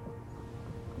at.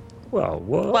 Well,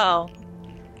 what? Well,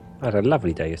 I had a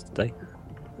lovely day yesterday.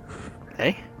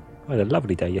 Hey. I had a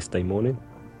lovely day yesterday morning.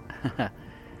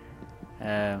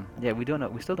 Yeah, we don't know.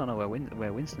 We still don't know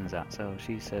where Winston's at. So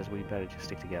she says we better just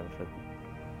stick together for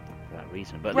that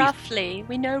reason. But at least, roughly.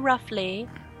 We know roughly.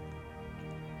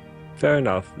 Fair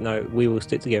enough. No, we will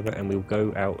stick together and we'll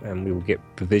go out and we will get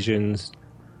provisions.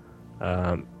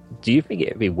 Do you think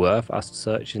it'd be worth us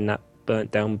searching that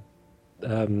burnt down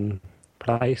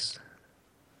place?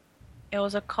 It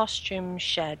was a costume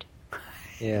shed.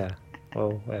 Yeah.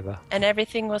 Well, whatever. And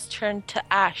everything was turned to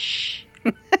ash.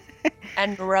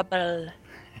 And rubble.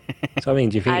 So I mean,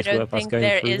 do you think I it's don't worth us think going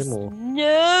there through is them, or?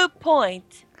 no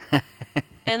point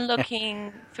in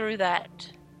looking through that.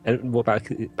 And what about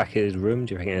back in his room?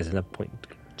 Do you think there's another point?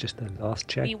 Just a last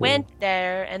check. We or- went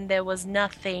there and there was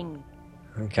nothing.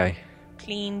 Okay.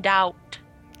 Cleaned out.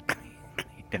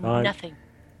 Fine. Nothing.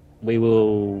 We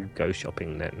will go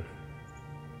shopping then.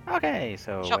 okay,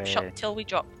 so Shop till we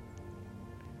drop.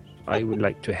 I would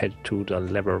like to head to the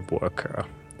leather worker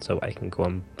so I can go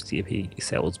and see if he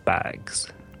sells bags.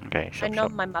 Okay, I shop, know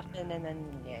shop, my muffin and then,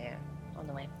 yeah, on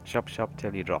the way. shop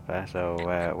till you drop there. So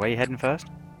where are you heading first?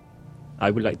 I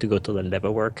would like to go to the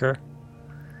leather worker.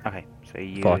 Okay, so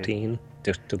you 14,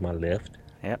 just to my left.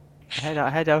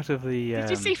 head out of the. Did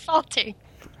you see farting?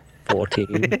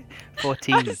 14.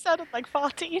 14? That sounded like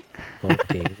farting.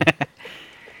 14.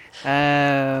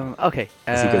 Okay.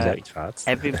 As he goes out, he farts.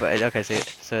 Everybody. Okay,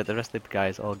 so the rest of the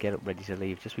guys all get up ready to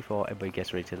leave. Just before everybody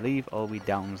gets ready to leave, Olwe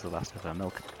downs the last of her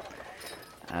milk.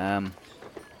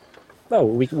 No,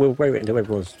 we'll wait until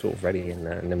everyone's sort of ready and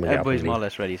then we'll Everybody's get more up or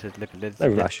less ready. So look, No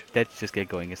rush. let's just get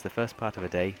going. It's the first part of a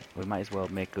day. We might as well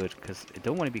make good because I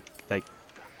don't want to be like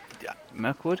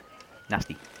Mirkwood,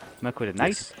 nasty. Mirkwood at night,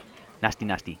 Yes.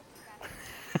 nasty.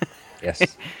 Yes.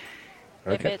 If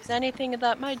Okay. it's anything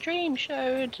that my dream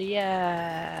showed,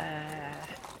 yeah.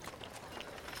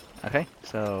 Okay,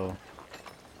 so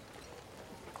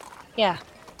Yeah.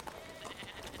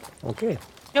 Okay.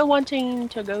 You're wanting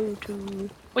to go to...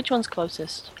 Which one's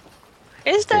closest?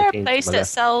 Is there a 14 to place my that left.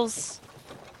 sells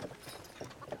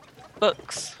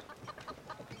books?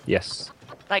 Yes.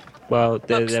 Like, Well, Books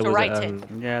there to was write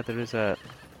in. yeah, there is a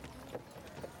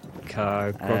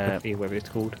cartography, whatever it's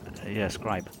called.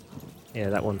 scribe. Yeah,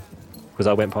 that one. Because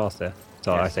I went past there.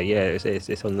 So I Yes. say, yeah,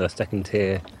 it's on the second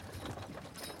tier.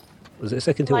 Was it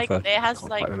second tier like or first? it has Can't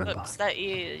like quite remember. books that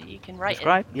you can write in.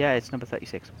 Scribe? Yeah, it's number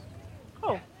 36.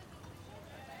 Oh.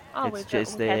 Oh, It's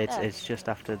it's just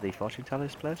after the fortune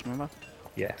teller's place. Remember?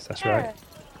 Yes, that's Yeah. right.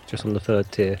 Just on the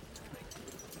third tier.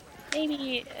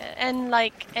 Maybe, and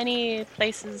like any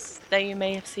places that you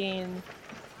may have seen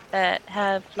that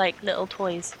have like little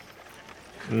toys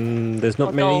There's not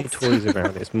Or many dolls. toys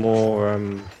around. It's more.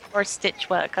 or stitch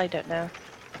work. I don't know.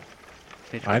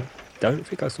 I don't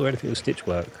think I saw anything with stitch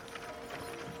work.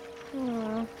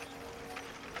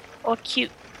 Or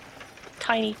cute,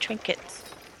 tiny trinkets.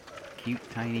 Cute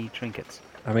tiny trinkets.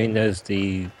 I mean, there's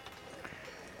the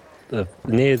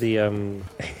near the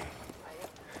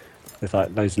there's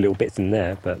like those little bits in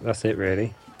there, but that's it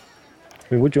really.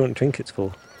 I mean, what do you want trinkets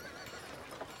for?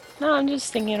 No, I'm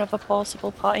just thinking of a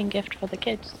possible parting gift for the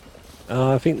kids.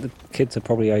 I think the kids are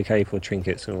probably okay for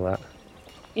trinkets and all that.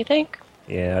 You think?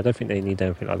 Yeah, I don't think they need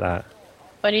anything like that.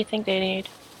 What do you think they need?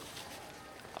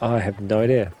 I have no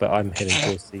idea, but I'm heading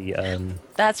towards the.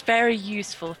 That's very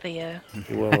useful, Theo.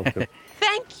 You're welcome.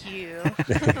 Thank you.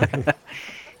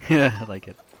 Yeah, I like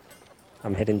it.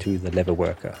 I'm heading to the leather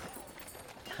worker.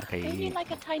 Okay. Maybe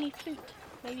like a tiny flute.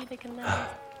 Maybe they can learn.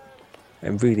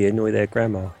 And really annoy their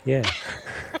grandma. Yeah.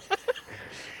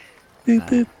 Boop,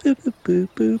 boop, boop, boop, boop,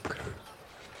 boop.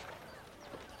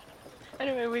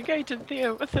 Anyway, we're going to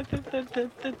Theo with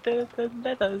the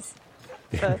leathers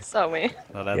first, aren't we?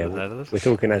 Well, Yeah, we're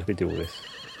talking as we do all this.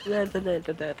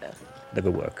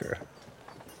 Leather worker.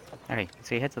 Okay,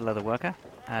 so you head to the leather worker.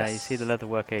 You see the leather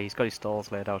worker, he's got his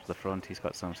stalls laid out at the front, he's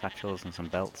got some satchels and some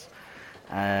belts.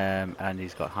 And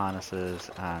he's got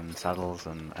harnesses and saddles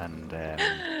and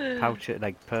pouches,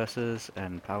 like purses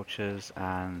and pouches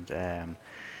and...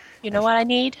 You know what I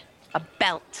need? A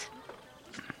belt.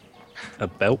 A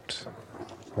belt?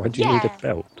 Why do you need a Yeah.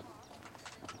 belt?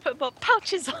 Put more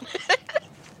pouches on it.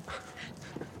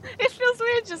 It feels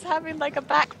weird just having like a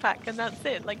backpack and that's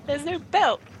it. Like, there's no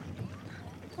belt.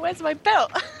 Where's my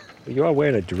belt? You are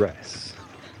wearing a dress.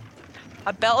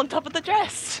 A belt on top of the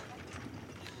dress.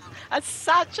 A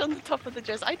satch on the top of the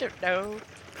dress. I don't know.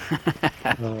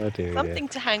 Oh dear. Something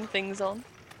to hang things on.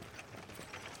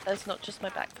 That's not just my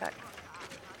backpack.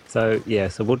 So yeah,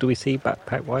 so what do we see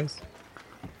backpack wise?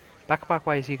 Backpack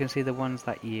wise, you can see the ones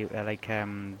that you like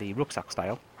the rucksack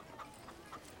style.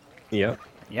 Yeah.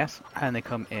 Yes, and they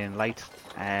come in light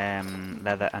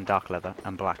leather and dark leather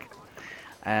and black.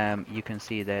 You can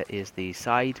see there is the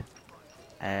side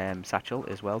satchel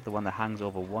as well, the one that hangs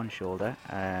over one shoulder,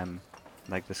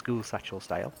 like the school satchel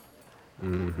style.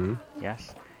 Mm-hmm.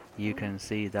 Yes, you can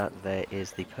see that there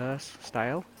is the purse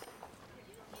style.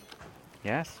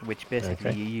 Yes, which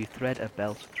basically Okay. you thread a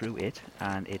belt through it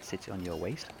and it sits on your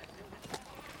waist.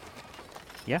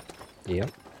 Yeah. Yeah.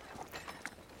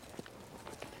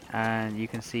 And you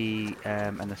can see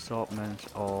an assortment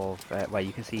of well,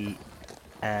 you can see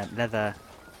leather,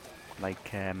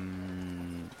 like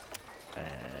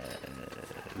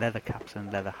leather caps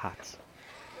and leather hats.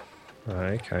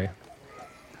 Okay.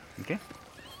 Okay.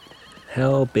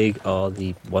 How big are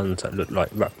the ones that look like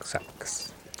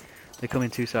rucksacks? They come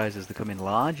in two sizes. They come in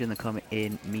large and they come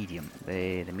in medium.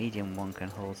 The medium one can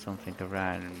hold something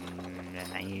around,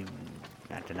 I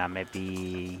don't know,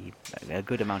 maybe a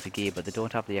good amount of gear, but they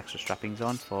don't have the extra strappings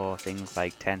on for things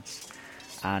like tents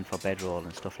and for bedroll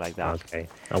and stuff like that. Okay.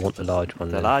 I want the large one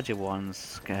The then. larger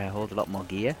ones hold a lot more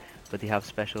gear, but they have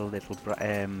special little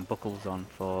buckles on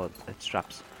for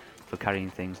straps for carrying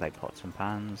things like pots and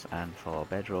pans, and for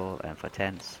bedroll, and for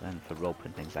tents, and for rope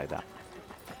and things like that.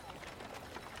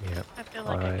 Yeah. I feel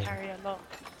like I carry a lot.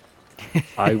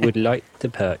 I would like to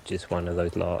purchase one of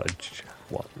those large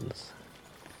ones.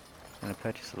 Going to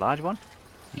purchase a large one.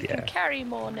 You Yeah. can carry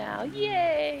more now.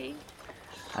 Yay!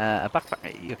 A backpack.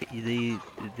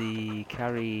 They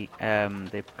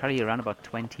carry around about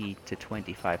 20 to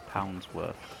 25 pounds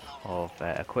worth of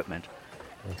equipment.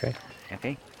 Okay.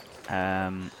 Okay.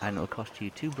 And it'll cost you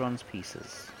 2 bronze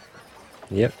pieces.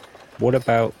 Yep. What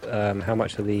about how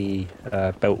much are the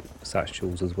belt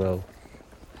satchels as well?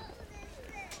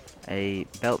 A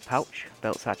belt pouch,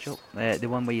 belt satchel, the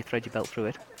one where you thread your belt through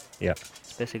it. Yeah.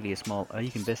 It's basically a small. All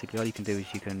you can do is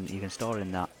you can store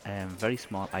in that very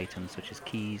small items such as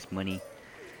keys, money,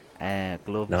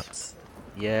 gloves. Nuts.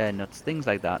 Yeah, nuts, things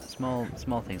like that. Small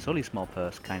things. Only a small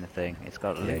purse kind of thing. It's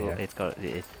got a little. Yeah. It's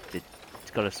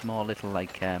got a small little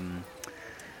like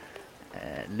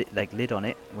lid on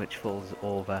it which falls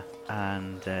over,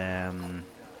 and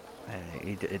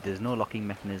there's no locking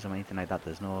mechanism or anything like that.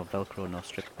 There's no Velcro, no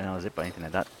strip, no zip or anything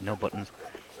like that. No buttons.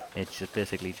 It's just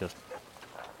basically just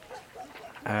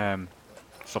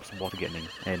stops the water getting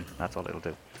in. That's all it'll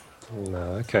do.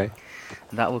 No, okay.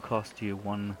 And that will cost you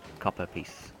 1 copper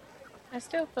piece. I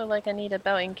still feel like I need a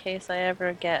belt in case I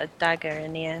ever get a dagger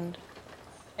in the end.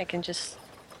 I can just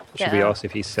Should get we out. ask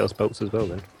if he sells belts as well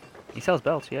then? He sells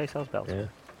belts. Yeah, he sells belts.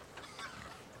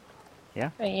 Yeah.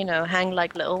 Or, you know, hang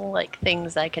like little like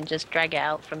things I can just drag it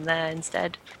out from there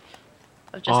instead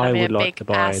of just I having would a like big to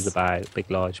buy ass, the bag,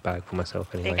 big large bag for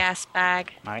myself anyway. big ass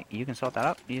bag. Alright, you can sort that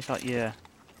out. You sort your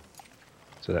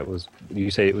So that was, you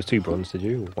say it was 2 bronze, did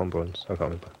you? Or 1 bronze? I can't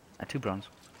remember. 2 bronze.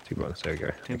 2 bronze, there we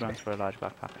go. 2 bronze for a large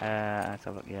backpack. Let's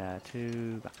have a look. Yeah,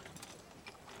 2.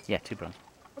 Yeah, 2 bronze.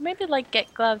 Or maybe like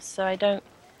get gloves so I don't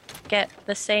get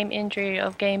the same injury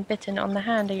of getting bitten on the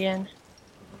hand again.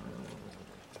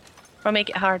 Or make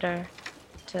it harder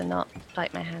to not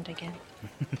bite my hand again.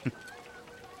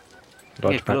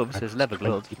 Large Yeah, gloves. backpack There's is leather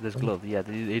gloves. 20. There's gloves. Yeah,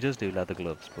 he does do leather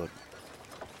gloves, but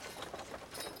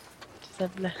Just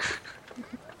a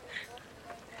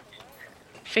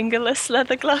fingerless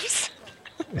leather gloves.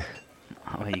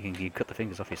 Well, you cut the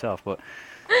fingers off yourself, but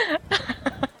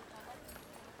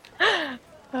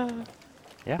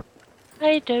yeah.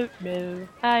 I don't know.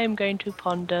 I'm going to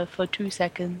ponder for 2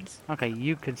 seconds. Okay,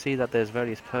 you can see that there's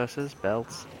various purses,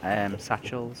 belts,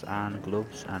 satchels, and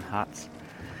gloves and hats,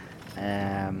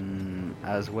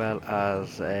 as well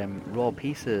as raw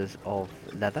pieces of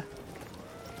leather.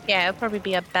 Yeah, it'll probably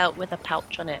be a belt with a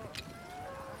pouch on it.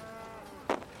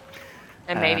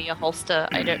 And maybe a holster,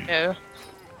 I don't know.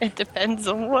 It depends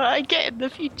on what I get in the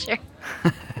future.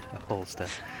 A holster.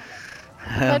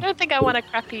 I don't think I want a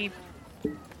crappy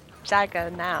dagger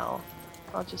now.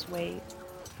 I'll just wait.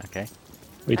 Okay.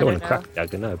 Well, you I don't want don't a crappy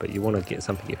dagger, no, but you want to get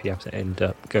something if you have to end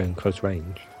up going close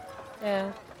range.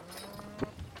 Yeah.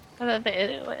 I don't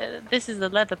think this is the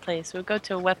leather place. We'll go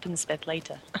to a weaponsmith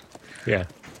later. Yeah.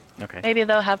 Okay. Maybe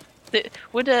they'll have...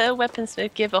 Would a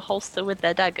weaponsmith give a holster with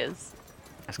their daggers?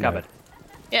 A scabbard.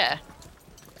 Yeah.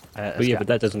 But yeah, but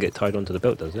that doesn't get tied onto the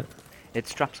belt, does it? It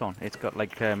straps on. It's got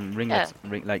like ringlets,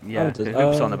 Yeah. the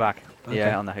hoops on the back. okay.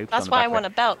 Yeah, on the hoops. That's on the why back I want a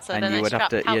belt, so and then you I would have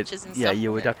strap to, pouches and yeah, stuff.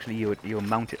 you would in it. actually you would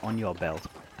mount it on your belt,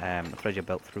 thread your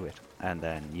belt through it, and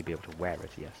then you'd be able to wear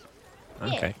it. Yes.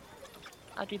 Yeah. Okay.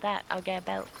 I'll do that. I'll get a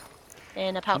belt.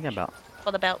 And a pouch Yeah, belt.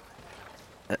 for the belt.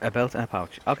 A belt and a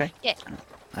pouch. Okay. Yeah.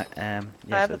 Yeah.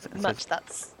 However much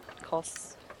that's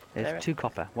costs. It's 2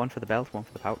 copper. 1 for the belt, 1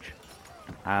 for the pouch.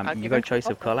 I'll You give got a him 2 choice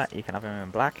of colour. coppers. You can have them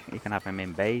in black, you can have them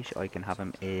in beige, or you can have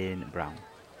them in brown.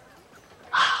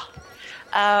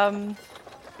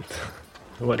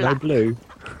 What, no Black. blue?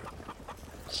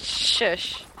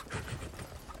 Shush.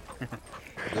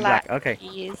 In black. Okay.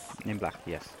 Yes. In black.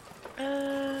 Yes.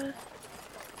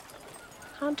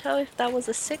 Can't tell if that was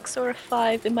a 6 or a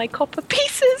 5 in my copper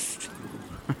pieces.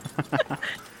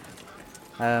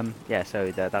 Yeah.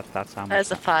 So that's how much.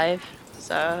 There's a 5,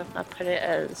 so I put it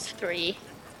as 3.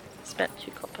 Spent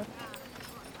 2 copper.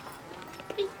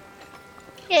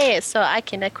 Yeah, so I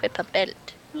can equip a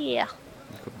belt. Yeah.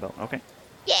 Good belt. Okay.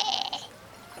 Yeah.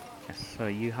 Yes. So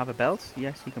you have a belt.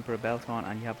 Yes, you can put a belt on,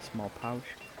 and you have a small pouch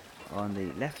on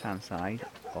the left-hand side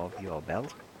of your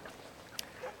belt.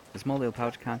 The small little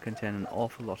pouch can contain an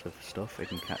awful lot of stuff. It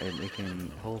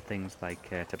can hold things like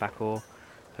tobacco,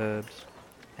 herbs,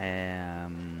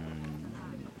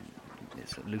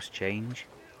 it's loose change,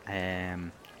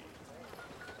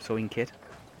 sewing kit,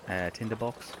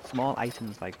 tinderbox, small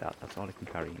items like that. That's all it can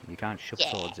carry. You can't shove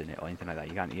swords in it or anything like that.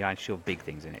 You can't shove big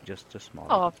things in it. Just small.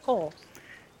 Oh, items. of course.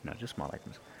 No, just small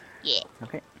items. Yeah.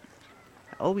 Okay.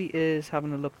 Olby is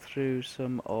having a look through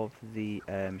some of the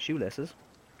shoelaces.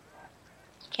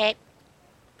 Okay.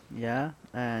 Yeah,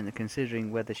 and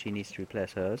considering whether she needs to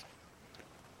replace hers.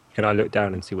 Can I look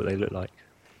down and see what they look like?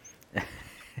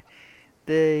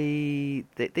 They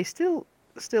still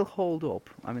hold up.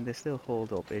 I mean, they still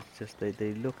hold up. It's just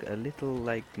they look a little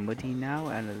like muddy now,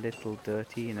 and a little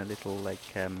dirty, and a little like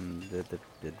the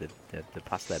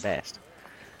past their best.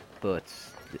 But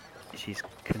she's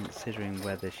considering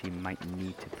whether she might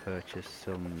need to purchase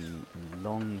some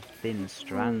long, thin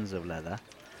strands of leather,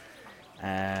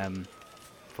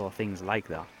 for things like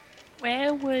that.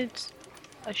 Where would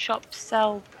a shop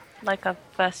sell like a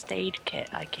first aid kit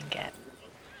I can get?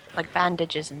 Like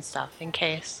bandages and stuff in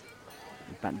case.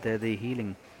 But they're the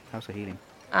healing House of Healing.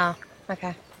 Oh,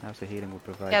 okay. House of Healing will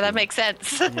provide. Yeah, that you- makes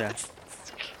sense. Yeah.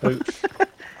 So,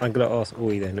 I'm going to ask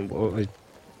Oi then,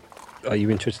 are you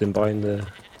interested in buying the...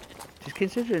 She's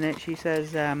considering it. She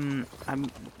says,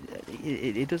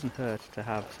 it doesn't hurt to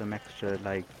have some extra,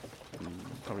 like,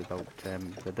 probably about,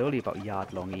 they're only about a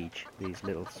yard long each, these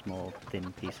little small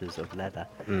thin pieces of leather.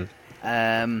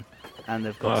 And they've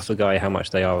I'll got, ask the guy how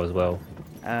much they are as well.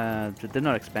 they're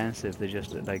not expensive, they're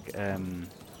just like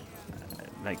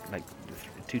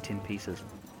 2 tin pieces.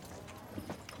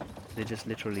 They're just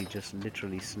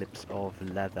literally slips of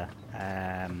leather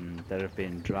that have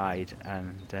been dried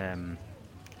and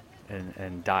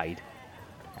dyed,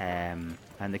 and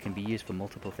they can be used for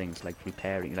multiple things, like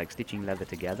repairing, like stitching leather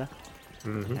together,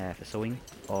 for sewing,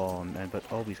 or but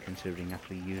always considering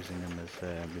actually using them as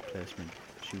replacement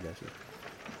shoelaces.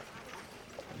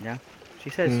 Yeah, she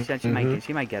says she said she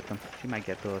might get them. She might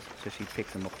get those, so she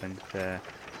picks them up and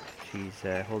she's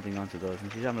holding on to those,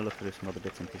 and she's having a look through some other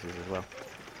bits and pieces as well.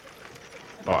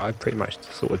 Oh, I pretty much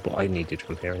sorted what I needed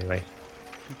from here anyway.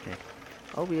 Okay.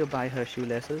 Olby will buy her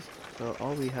shoelaces. So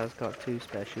Olby has got 2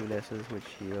 spare shoelaces, which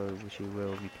she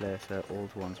will replace her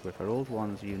old ones with. Her old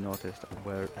ones, you noticed,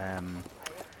 were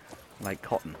like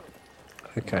cotton.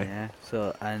 Okay. Yeah.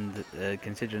 So, and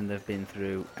considering they've been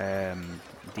through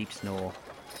deep snow,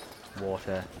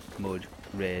 water, mud,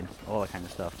 rain, all that kind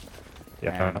of stuff,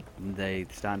 Yeah. they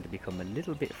starting to become a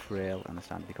little bit frail, and they're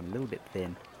starting to become a little bit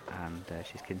thin. and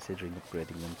she's considering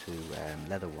upgrading them to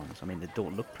leather ones. I mean, they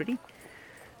don't look pretty,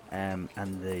 and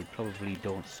they probably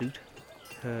don't suit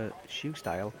her shoe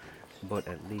style, but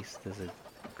at least there's a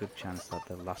good chance that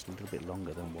they'll last a little bit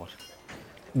longer than what.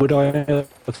 Would I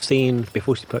have seen,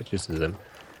 before she purchases them,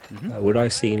 would I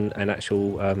have seen an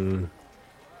actual,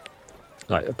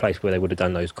 like a place where they would have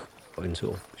done those cotton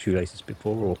sort of shoelaces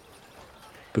before, or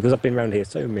because I've been around here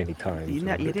so many times. You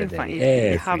didn't find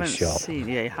you haven't seen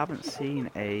you haven't seen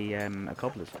a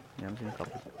cobbler's. You haven't seen a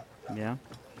cobbler's. Yeah.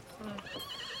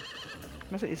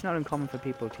 It's not uncommon for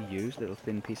people to use little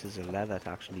thin pieces of leather to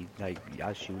actually, like,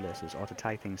 as shoelaces, or to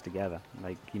tie things together,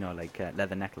 like, you know, like a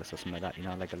leather necklace or something like that, you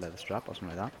know, like a leather strap or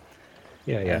something like that.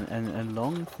 Yeah, yeah. And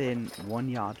long, thin, 1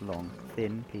 yard long,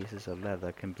 thin pieces of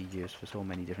leather can be used for so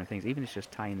many different things. Even if it's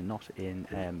just tying a knot in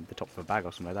the top of a bag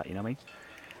or something like that, you know what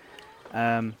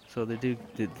I mean? So they do.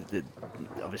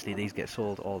 Obviously, these get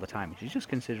sold all the time. She's just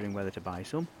considering whether to buy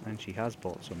some, and she has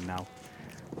bought some now.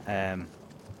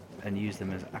 And use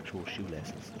them as actual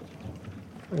shoelaces.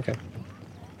 Okay.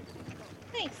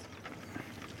 Nice.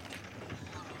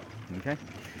 Okay.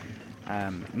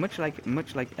 Much like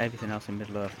everything else in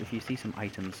Middle Earth, if you see some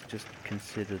items, just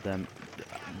consider them.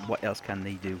 What else can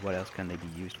they do? What else can they be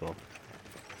used for?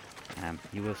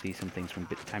 You will see some things from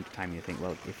time to time. You think,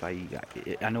 well, if I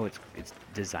know it's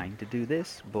designed to do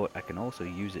this, but I can also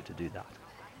use it to do that.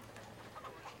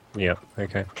 Yeah.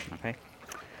 Okay. Okay.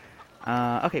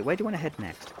 Okay. Where do you want to head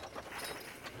next?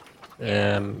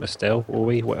 Estelle,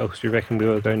 or what else do you reckon we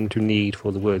were going to need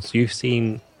for the woods? You've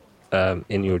seen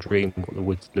in your dream what the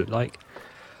woods look like.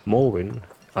 Maureen,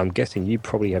 I'm guessing you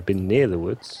probably have been near the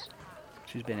woods.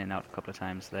 She's been in and out a couple of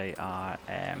times. They are...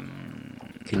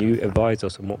 Can you advise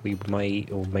us on what we may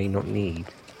or may not need?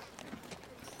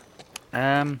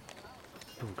 Oh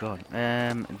god.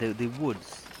 The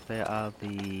woods. They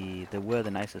were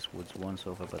the nicest woods once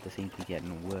over, but they seem to be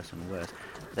getting worse and worse.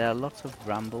 There are lots of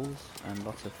brambles and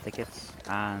lots of thickets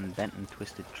and bent and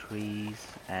twisted trees.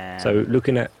 So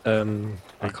looking at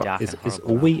is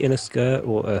Olwe in a skirt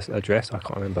or a dress? I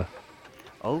can't remember.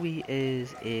 Olwe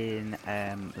is in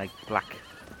like black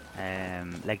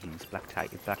leggings, black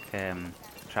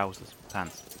trousers,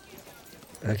 pants.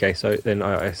 Okay, so then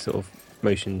I sort of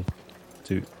motion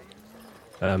to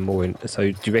Maureen.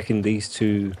 So do you reckon these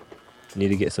two need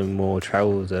to get some more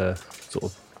trouser sort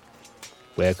of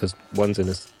wear? Because one's in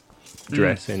a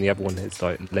dress and the other one is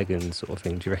like leggings sort of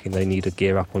thing. Do you reckon they need to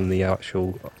gear up on the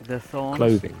actual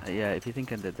clothing? Yeah, if you're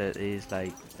thinking that there is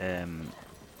like the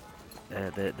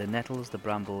nettles, the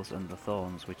brambles, and the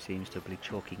thorns, which seems to be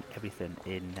choking everything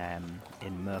in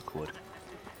Mirkwood.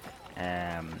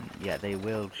 Yeah, they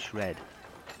will shred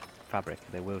fabric.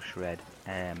 They will shred.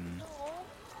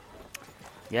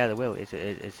 Yeah, they will.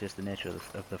 It's just the nature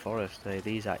of the forest.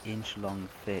 These are inch-long,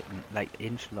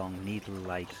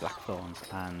 needle-like blackthorns,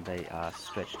 and they are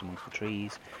stretched amongst the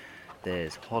trees.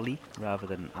 There's holly rather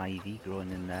than ivy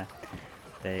growing in there.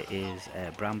 There is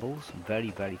brambles,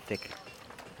 very, very thick,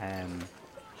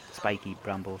 spiky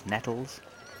brambles, nettles.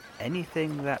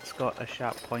 Anything that's got a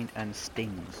sharp point and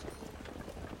stings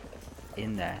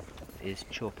in there is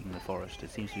choking the forest. It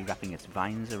seems to be wrapping its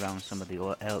vines around some of the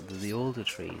older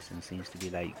trees and seems to be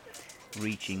like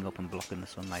reaching up and blocking the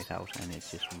sunlight out, and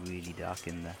it's just really dark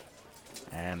in there.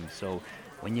 So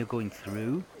when you're going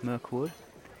through Mirkwood,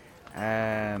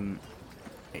 any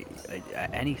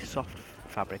soft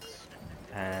fabrics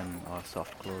or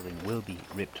soft clothing will be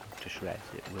ripped to shreds.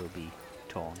 It will be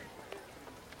torn.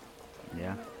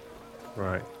 Yeah.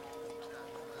 Right.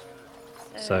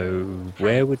 So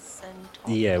where would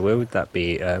that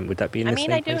be? Would that be in the same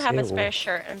place? I do have a spare or?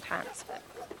 shirt and pants, but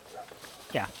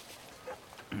Yeah.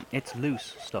 It's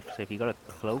loose stuff. So if you got a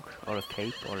cloak or a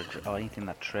cape or anything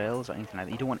that trails or anything like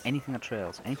that, you don't want anything that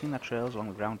trails. Anything that trails along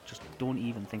the ground, just don't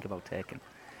even think about taking.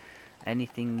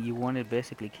 Anything you want to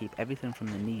basically keep everything from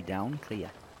the knee down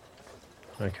clear.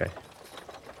 Okay.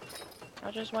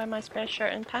 I'll just wear my spare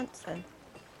shirt and pants then.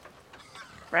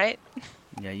 Right?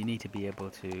 Yeah, you need to be able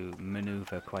to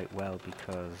maneuver quite well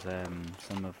because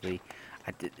some of the...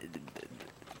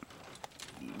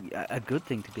 a good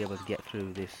thing to be able to get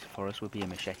through this forest would be a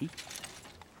machete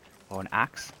or an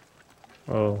axe.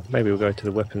 Oh, maybe we'll go to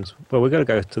the weapons. Well, we're going to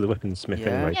go to the weaponsmith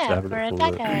anyway to have a look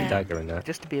for the dagger in there.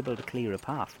 Just to be able to clear a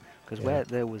path. Because where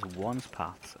there was once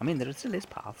paths, I mean, there still is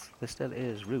paths, there still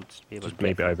is routes to be able to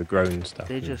maybe overgrown stuff.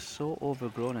 They're just so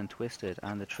overgrown and twisted,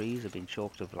 and the trees have been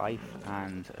choked of life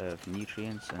and of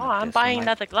nutrients. And I'm buying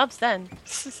leather gloves then.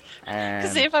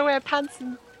 Because if I wear pants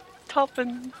and top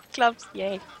and gloves,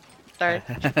 yay. start.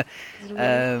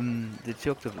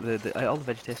 Choked of all the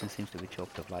vegetation seems to be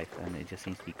choked of life, and it just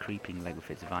seems to be creeping, like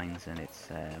with its vines and its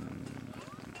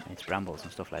brambles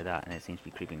and stuff like that, and it seems to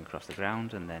be creeping across the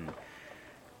ground and then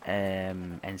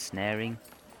ensnaring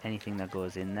anything that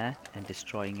goes in there and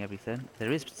destroying everything.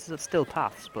 There is still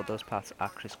paths, but those paths are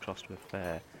crisscrossed with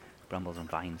brambles and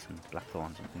vines and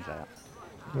blackthorns and things like that.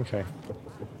 Okay.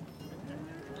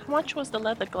 How much was the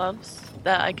leather gloves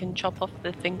that I can chop off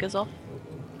the fingers off?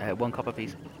 1 copper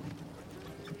piece.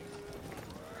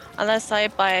 Unless I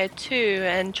buy 2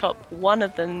 and chop one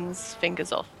of them's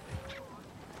fingers off.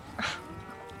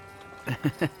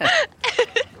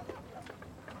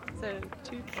 So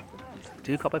 2 copper pieces.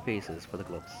 2 copper pieces for the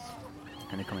gloves.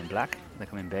 And they come in black, they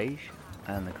come in beige,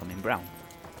 and they come in brown.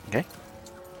 Okay?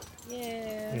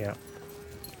 Yeah. Yeah.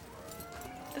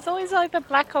 It's always either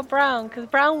black or brown, because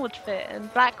brown would fit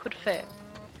and black would fit.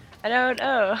 I don't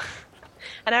know.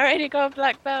 And I already got a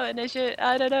black belt and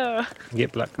I don't know.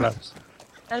 Get black gloves.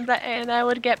 And I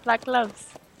would get black gloves.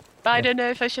 But I don't know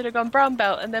if I should have gone brown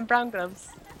belt and then brown gloves.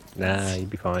 Nah, you'd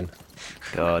be fine.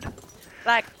 God.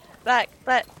 Black,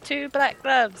 2 black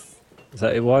gloves.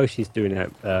 So while she's doing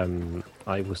that,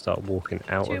 I will start walking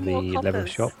out 2 of more the leather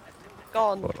coppers. shop.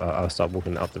 Gone. Or, I'll start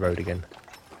walking up the road again.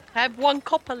 I have 1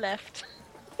 copper left.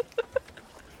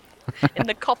 In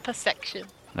the copper section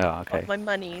Oh, okay. of my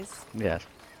monies. Yes.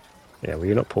 Yeah, well,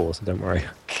 you're not poor, so don't worry.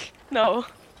 No.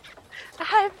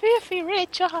 I'm filthy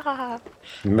rich.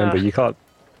 Remember, you can't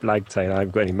blag saying I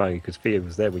haven't got any money because Thea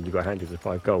was there when you got handed the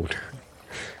 5 gold.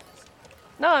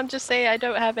 No, I'm just saying I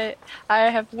don't have it. I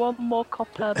have 1 more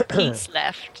copper piece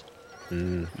left.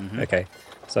 Okay,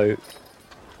 so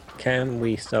can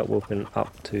we start walking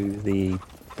up to the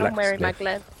I'm wearing my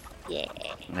blacksmith? glove.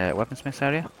 Yeah. Weaponsmith's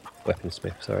area?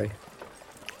 Weaponsmith, sorry.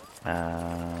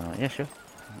 Yeah, sure.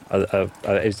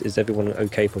 Is everyone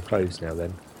okay for clothes now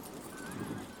then?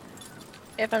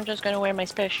 If I'm just going to wear my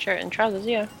spare shirt and trousers,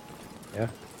 yeah. Yeah.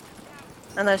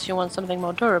 Unless you want something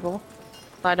more durable.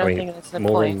 But I don't think that's the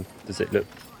Maureen, point. does it look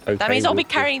okay? That means I'll be with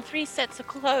the- carrying 3 sets of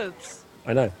clothes.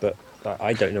 I know, but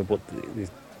I don't know what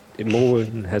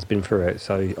Maureen has been through it,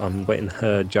 so I'm letting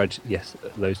her judge. Yes,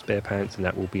 those spare pants and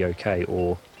that will be okay,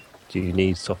 or do you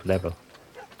need soft leather?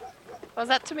 Was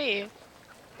that to me?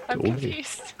 I'm To all.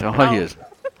 confused. Oh, Oh, yes.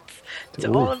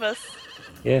 to all of us.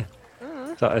 Yeah.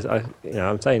 Mm. So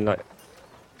I'm saying like,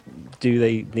 do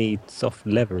they need soft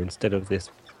leather instead of this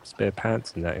spare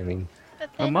pants and that? I mean,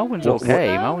 Well, Mowen's What-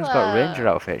 okay. Mowen's got a ranger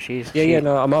outfit. yeah.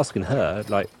 No, I'm asking her.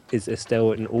 Like, is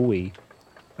Estelle and Ori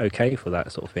okay for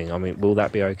that sort of thing? I mean, will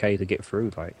that be okay to get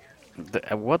through? Like,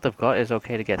 What they've got is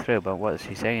okay to get through, but what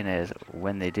she's saying is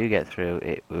when they do get through,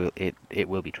 it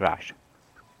will be trashed.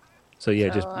 so yeah,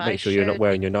 So just I make sure you're not should-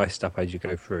 wearing your nice stuff as you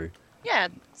go through. Yeah,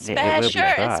 it spare will be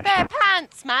shirt and trashed. spare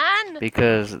pants, man.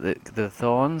 Because the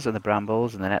thorns and the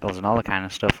brambles and the nettles and all that kind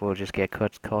of stuff will just get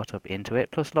caught up into it.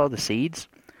 Plus a lot of the seeds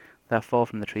that fall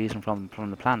from the trees and from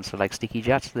the plants, so like sticky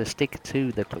jats, they stick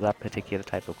to that particular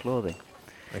type of clothing.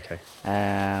 Okay.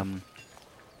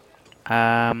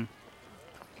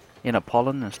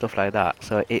 Pollen and stuff like that.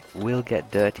 So it will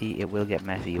get dirty, it will get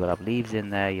messy. You'll have leaves in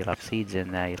there, you'll have seeds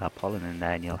in there, you'll have pollen in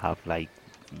there, and you'll have like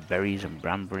berries and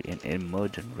bramble in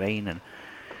mud and rain, and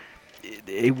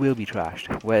it will be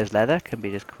trashed. Whereas leather can be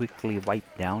just quickly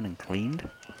wiped down and cleaned.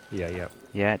 Yeah.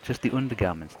 Yeah, just the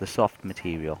undergarments, the soft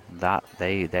material, that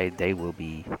they will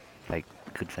be like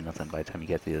good for nothing by the time you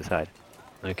get to the other side.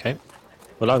 Okay.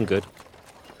 Well, I'm good.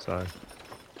 So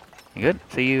You good?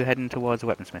 So you heading towards the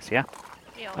weaponsmiths, yeah?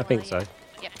 Yeah, I think so.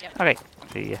 Yeah. Okay.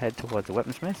 So you head towards the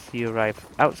weaponsmiths. You arrive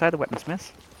outside the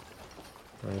weaponsmiths.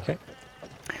 Okay.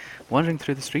 Wandering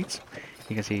through the streets,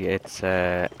 you can see it's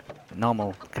a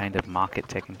normal kind of market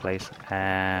taking place.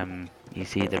 You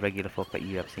see the regular folk that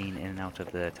you have seen in and out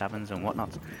of the taverns and whatnot.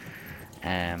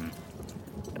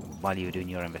 While you're doing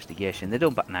your investigation, they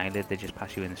don't bat an eyelid. They just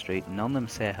pass you in the street. None of them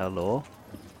say hello.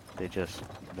 They just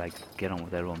like get on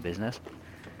with their own business.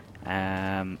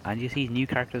 And you see new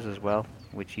characters as well,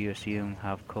 which you assume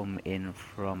have come in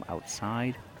from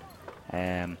outside.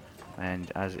 And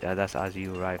that's as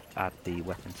you arrive at the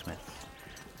weaponsmiths.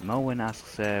 Mowen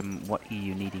asks, "What are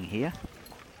you needing here?"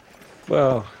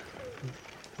 Well,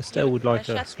 Estelle would like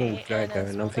A a small shatty and a dagger, and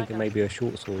I'm small thinking dagger. maybe a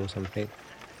short sword or something.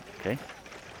 Okay.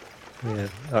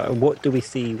 Yeah. What do we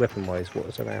see weapon-wise?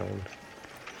 What's around?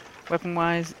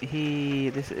 Weapon-wise,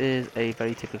 this is a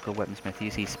very typical weaponsmith. You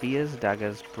see spears,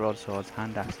 daggers, broadswords,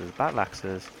 hand axes, battle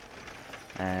axes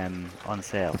on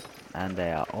sale, and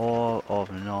they are all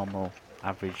of normal,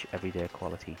 average, everyday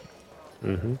quality.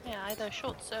 Mm-hmm. Yeah, either a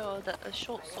short sword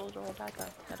or a dagger.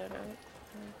 I don't know.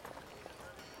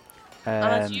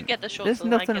 Unless you get the short There's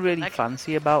sword, I nothing get really the dagger.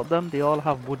 fancy about them. They all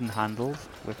have wooden handles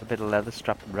with a bit of leather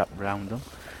strapped wrapped around them.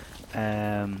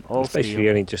 All It's basically steel.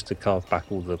 only just to carve back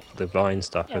all the vine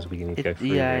stuff Yeah. as we can go through.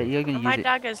 Yeah, really. you're gonna And my use it.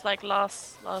 daggers like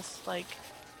last like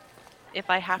if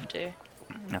I have to,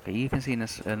 Okay, you can see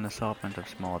an assortment of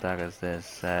small daggers.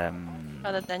 There's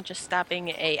rather than just stabbing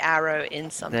a arrow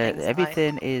in something.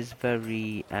 everything is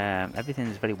very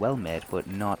well made, but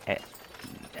not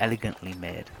elegantly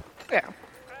made. Yeah.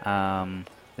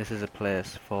 This is a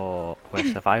place for where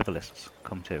survivalists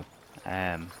come to,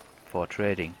 for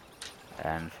trading,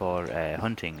 and for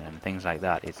hunting and things like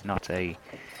that. It's not a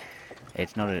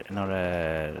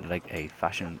like a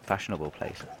fashionable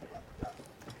place.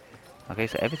 Okay,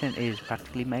 so everything is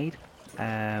practically made,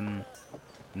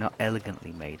 not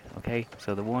elegantly made. Okay,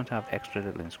 so they won't have extra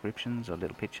little inscriptions or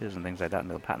little pictures and things like that, and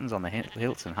little patterns on the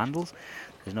hilts and handles.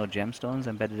 There's no gemstones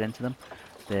embedded into them.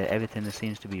 Everything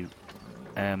seems to be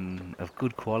of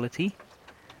good quality,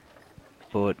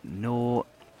 but no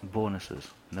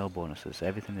bonuses. No bonuses.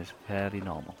 Everything is fairly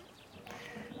normal.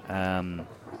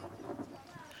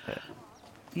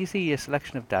 You see a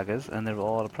selection of daggers, and they're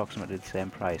all approximately the same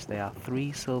price. They are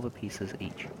 3 silver pieces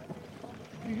each.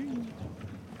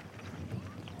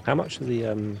 How much are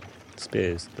the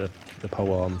spears, the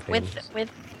polearm things? With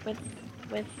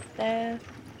the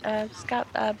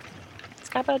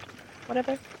scabbard,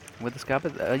 whatever. With the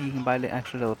scabbard, you can buy an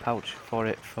extra little pouch for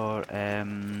it for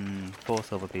 4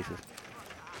 silver pieces.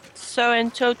 So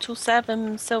in total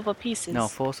 7 silver pieces. No,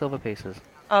 4 silver pieces.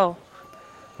 Oh.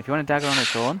 If you want a dagger on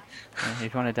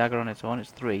its own,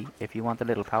 it's 3. If you want the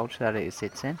little pouch that it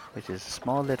sits in, which is a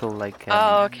small little like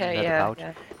leather pouch,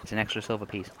 it's an extra silver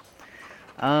piece.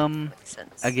 Makes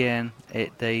sense. Again,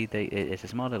 it's a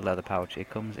small little leather pouch. It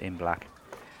comes in black,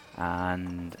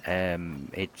 and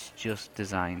it's just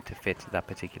designed to fit that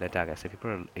particular dagger. So if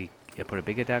you put a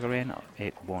bigger dagger in,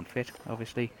 it won't fit,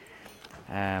 obviously.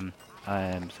 So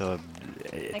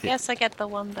I guess I get the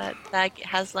one that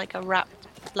has like a wrapped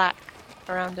black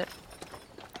around it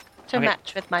to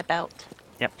match with my belt.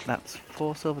 Yep, that's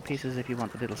 4 silver pieces if you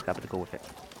want the little scabbard to go with it.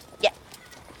 Yeah.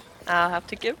 I'll have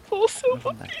to give 4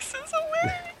 silver pieces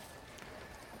away.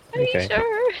 Are you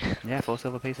sure? Yeah, 4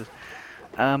 silver pieces.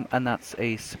 And that's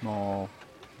a small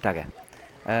dagger.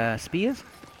 Spears?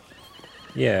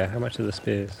 Yeah, how much are the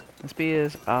spears? The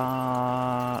spears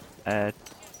are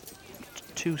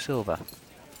 2 silver.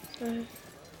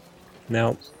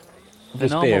 Now, the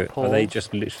spear, are they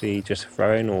just literally just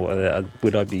thrown, or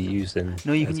would I be using?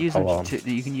 No, you can use them. polearm?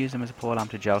 You can use them as a polearm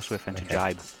to joust with and to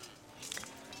jibe.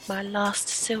 My last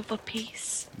silver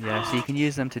piece. Yeah, so you can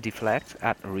use them to deflect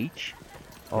at reach,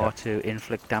 or to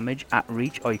inflict damage at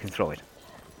reach, or you can throw it.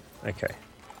 Okay.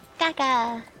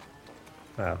 Dagger.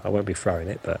 Well, I won't be throwing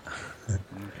it, but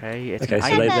Okay, it's okay. an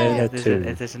So they're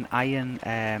two. there's an iron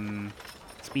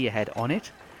spearhead on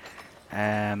it.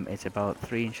 It's about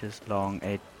 3 inches long.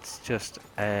 It's just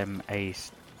a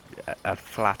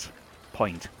flat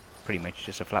point, pretty much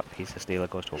just a flat piece of steel that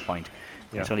goes to a point.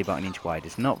 Yeah. It's only about 1 inch wide.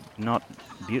 It's not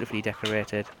beautifully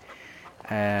decorated.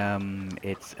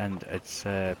 It's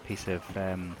a piece of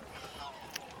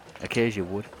acacia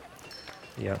wood.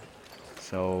 Yeah.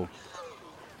 So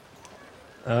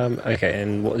okay,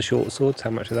 and what are the short swords? How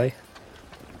much are they?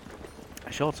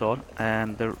 a short sword,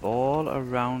 they're all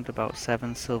around about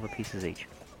 7 silver pieces each.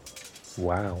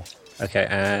 Wow. Okay,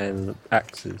 and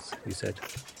axes, you said.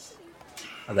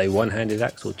 Are they one-handed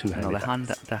axe or two-handed No,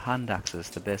 axe? the hand axes.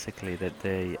 They're basically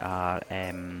they are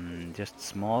just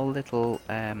small little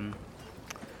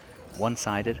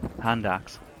one-sided hand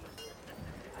axe.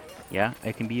 Yeah,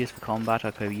 it can be used for combat, or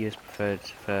it can be used for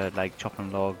like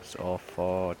chopping logs or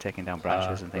for taking down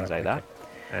branches and things like that.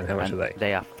 And how much are they?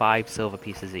 They are 5 silver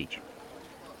pieces each.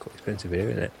 Quite expensive here,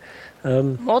 isn't it?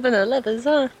 More than the leathers,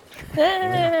 huh?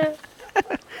 Yeah.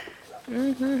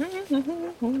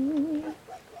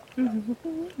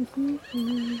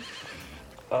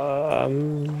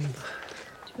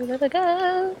 To leather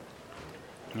go.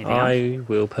 Anything else? I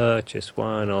will purchase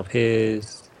one of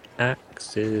his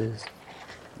axes.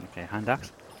 Okay, hand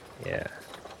axe. Yeah.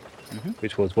 Mhm.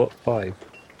 Which was what? 5.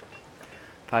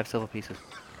 5 silver pieces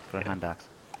for a hand axe.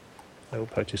 I will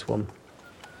purchase one.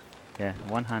 Yeah,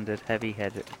 one-handed,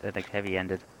 heavy-headed, like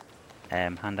heavy-ended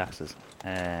hand axes.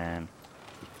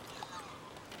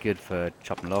 Good for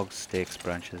chopping logs, sticks,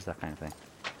 branches, that kind of thing.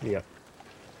 Yeah.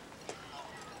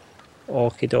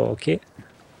 Okie dokie.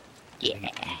 Yeah.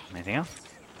 Anything else?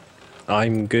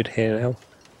 I'm good here now.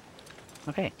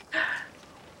 Okay.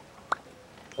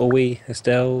 Are we,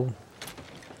 Estelle?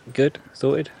 Good?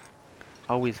 Sorted?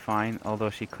 Always fine, although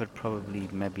she could probably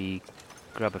maybe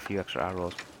grab a few extra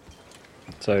arrows.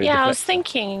 So the Yeah, I was Fletcher-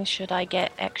 thinking, should I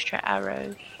get extra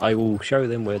arrows? I will show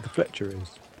them where the Fletcher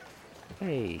is,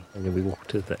 Hey. and then we walk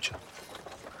to the Fletcher.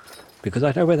 Because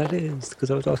I know where that is. Because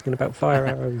I was asking about fire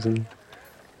arrows and.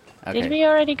 Okay. Did we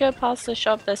already go past the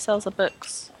shop that sells the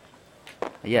books?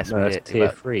 Yes, No, we that's did. tier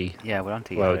Well, 3. yeah, we're on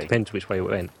tier Well, it 3. depends which way it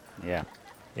went. Yeah.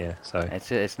 Yeah, so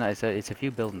It's not. It's a few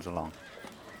buildings along.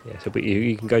 yeah, so but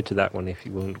you can go to that one if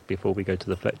you want before we go to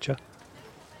the Fletcher.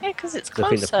 Yeah, because it's 'Cause I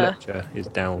think the closer. Fletcher is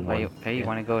down one. Okay, you Yeah.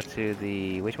 want to go to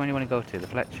the... Which one do you want to go to? The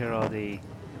Fletcher or the...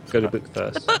 Go to the book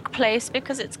first. The book place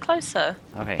because it's closer.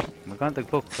 Okay, we're going to the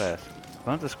book first. We're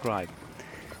going to the scribe.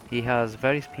 He has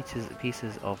various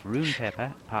pieces of rune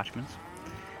paper, parchments.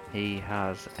 He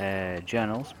has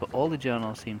journals, but all the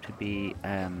journals seem to be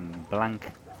blank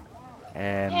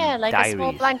Yeah, like diaries. a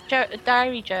small blank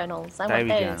diary journals. I Diary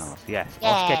want those. journals, yes.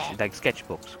 Yeah. Or like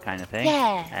sketchbooks kind of thing.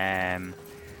 Yeah.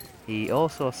 He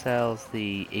also sells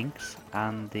the inks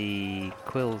and the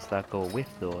quills that go with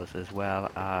those, as well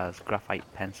as graphite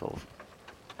pencils.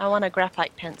 I want a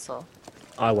graphite pencil.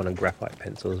 I want a graphite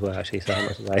pencil as well, actually. So how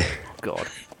much is that? God.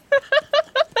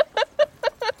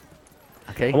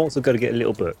 Okay. I'm also going to get a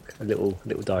little book, a little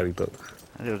diary book.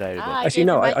 A little diary book. Ah, Actually, gave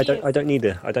no, him I don't.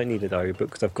 ideas. I don't need a diary book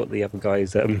because I've got the other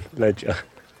guy's ledger.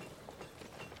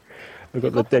 I've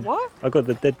got the got the dead. what? I've got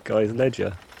the dead guy's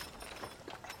ledger.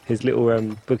 His little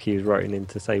book he was writing in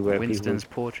to say where Winston's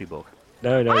people. poetry book.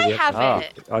 No, I the have other-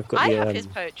 it. I've got I the. have his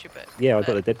poetry book. Yeah, I got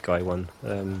but the dead guy one.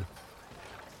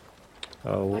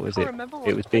 Oh, what I was can't it? remember what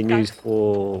It was the being dead guy- used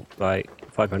for like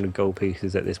 500 gold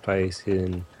pieces at this place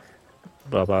in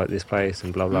blah blah at this place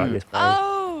and blah blah at this place.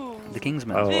 Oh! The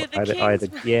Kingsman. Oh, The I had a,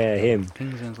 Kingsman. yeah, him.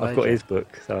 Kingsman's I've got Ledger. his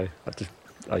book, so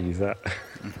I use that.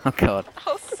 Oh God.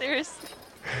 Oh, seriously?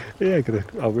 Yeah,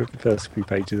 I'll rip the first few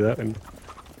pages out and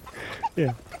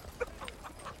yeah.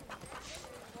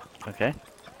 Okay.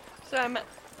 So I'm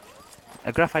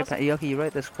A graphite pen. Okay, you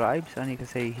write the scribes, and you can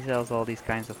see he sells all these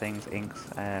kinds of things: inks,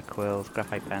 quills,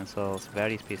 graphite pencils,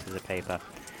 various pieces of paper,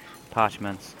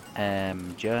 parchments,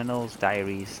 journals,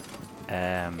 diaries.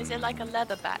 Is it like a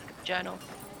leatherback journal?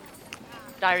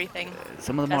 Diary thing?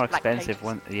 Some of them are That's black expensive. pages.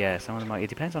 One, yeah, some of them are. It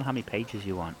depends on how many pages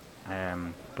you want.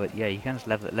 But yeah, you can just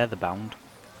leather bound,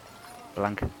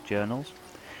 blank journals,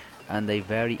 and they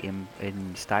vary in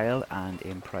style and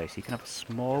in price. You can have a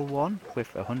small one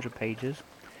with 100 pages,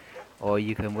 or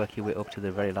you can work your way up to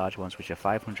the very large ones, which are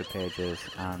 500 pages,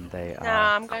 and they Nah,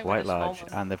 are I'm going with quite a small large,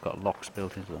 one. and they've got locks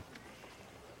built into them.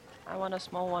 I want a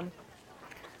small one.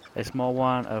 A small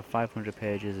one of 500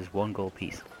 pages is 1 gold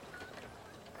piece.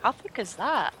 How thick is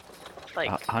that? Like,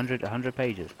 100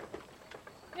 pages.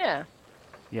 yeah.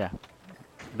 Yeah.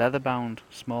 Leather bound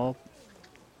small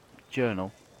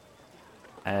journal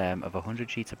of 100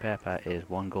 sheets of paper is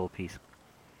 1 gold piece.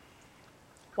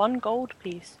 1 gold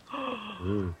piece.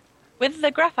 Mm. With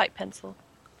the graphite pencil.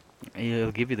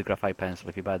 He'll give you the graphite pencil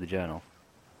if you buy the journal.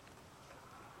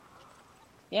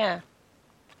 Yeah.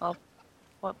 Well,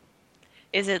 what?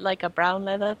 Is it like a brown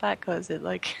leatherback or is it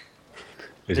like.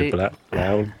 Is it black,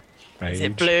 brown, Is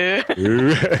it beige?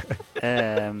 blue?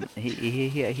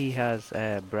 He has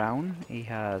brown, he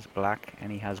has black,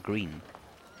 and he has green.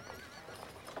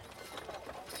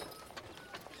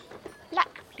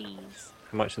 Black, please.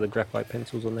 How much are the graphite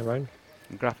pencils on their own?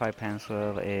 Graphite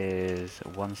pencil is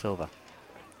 1 silver.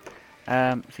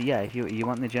 So yeah, if you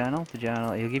want the journal,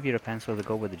 he'll give you a pencil to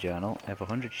go with the journal of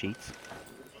 100 sheets.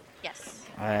 Yes.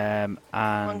 1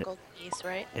 And gold piece,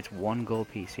 right? it's 1 gold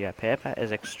piece. Yeah, paper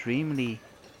is extremely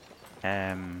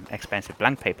expensive.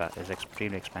 Blank paper is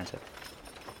extremely expensive.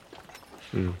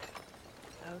 Mm.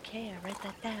 Okay, I write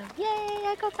that down. Yay,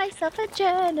 I got myself a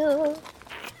journal.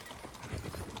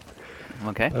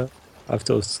 Okay. I've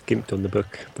sort of skimped on the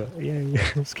book, but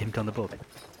yeah. Skimped on the book.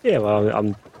 Yeah, well,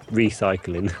 I'm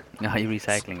recycling. No, you're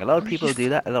recycling. A lot of people do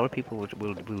that. A lot of people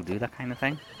will do that kind of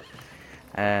thing.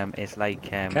 It's like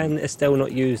Can Estelle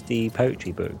not use the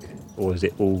poetry book? Or is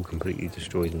it all completely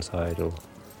destroyed inside? Or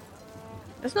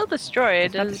It's not destroyed.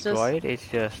 it's not It's destroyed. It's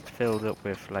just filled up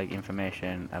with like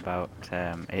information about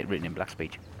it written in black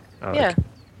speech. oh, Yeah. okay.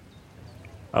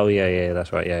 Oh yeah,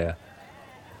 that's right. Yeah.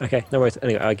 Okay, no worries.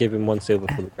 Anyway, I give him 1 silver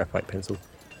for the graphite pencil.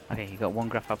 Okay, you got 1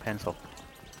 graphite pencil.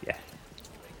 Yeah.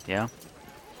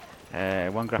 Yeah.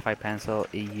 1 graphite pencil.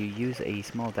 You use a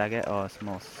small dagger or a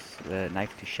small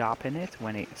knife to sharpen it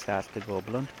when it starts to go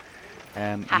blunt.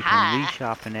 You can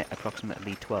resharpen it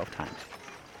approximately 12 times.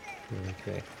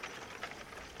 Okay.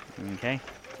 Okay.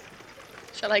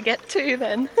 Shall I get 2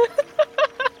 then?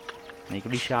 And you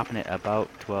can resharpen it about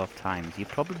 12 times. You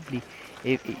probably,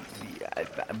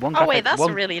 Oh wait, that's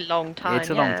a really long time. It's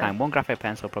a long time. 1 graphite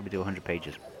pencil will probably do 100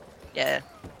 pages. Yeah.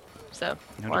 So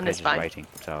 100 one pages is of fine. writing,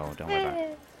 so don't worry about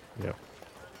it.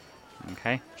 Yeah.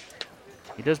 Okay.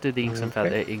 He does do the inks and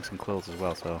Okay. inks and quills as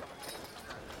well, so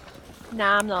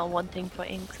Nah, I'm not wanting for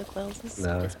inks or quills.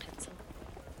 No. It's pencil.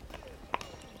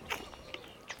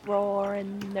 Draw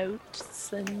and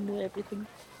notes and everything.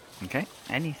 okay.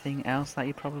 Anything else that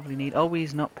you probably need?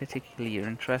 Always not particularly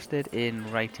interested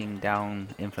in writing down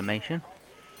information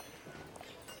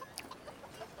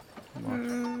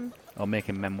or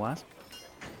making memoirs.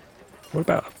 What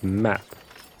about a map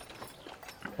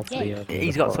of Yeah.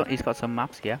 He's the got forest some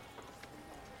maps, yeah.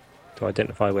 to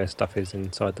identify where stuff is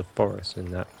inside the forest and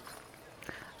that?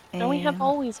 Don't we have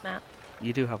always map?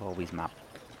 You do have always map.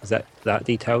 Is that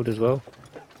detailed as well?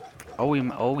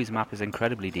 Always map is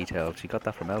incredibly detailed. She got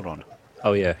that from Elrond.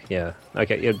 Oh yeah, yeah.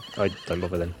 Okay, yeah. I don't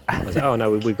bother then. I was like, oh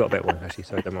no, we've got a better one actually.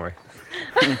 Sorry, don't worry.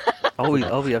 Always,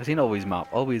 I've seen always map.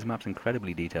 Always map's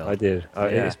incredibly detailed. I did. Yeah.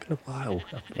 It's been a while.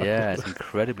 Yeah, it's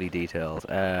incredibly detailed.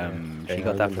 okay, She I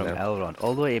got that from remember now. Elrond,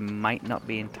 although it might not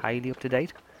be entirely up to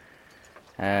date.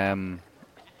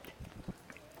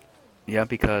 Yeah,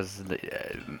 because the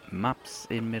maps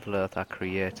in Middle Earth are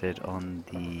created on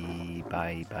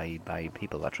by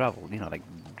people that travel. You know, like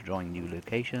drawing new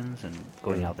locations and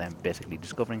going out there and basically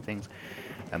discovering things.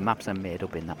 And maps are made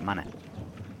up in that manner.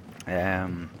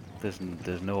 There's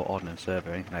no ordnance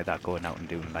survey or anything like that going out and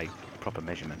doing like proper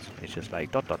measurements. It's just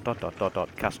like dot dot dot dot dot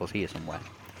dot. Castle's here somewhere.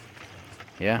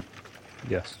 Yeah.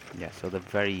 Yes. Yeah. So they're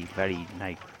very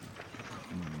like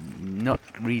not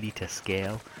really to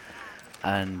scale.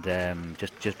 And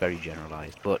just very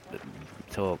generalized, but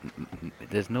so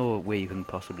there's no way you can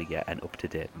possibly get an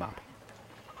up-to-date map.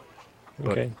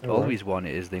 But Okay. always one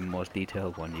is the most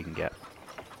detailed one you can get.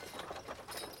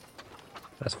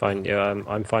 That's fine. Yeah,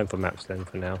 I'm fine for maps then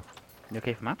for now. You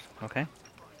okay for maps? Okay. Do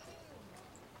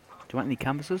you want any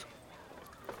canvases?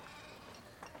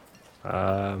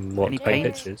 What Any paint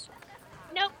paints? pictures?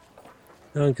 Nope.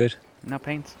 No, I'm good. No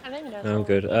paints. I think that's No, I'm all.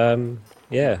 good.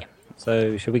 Yeah.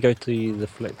 So should we go to the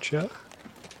Fletcher?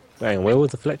 Hang on, where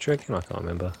was the Fletcher again? I can't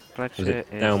remember. Fletcher Was it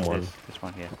is down one? this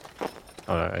one here.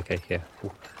 Oh no. Okay. Yeah.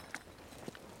 Ooh,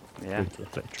 Yeah. to the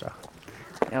Fletcher.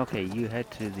 Okay, you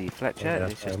head to the Fletcher. Yeah,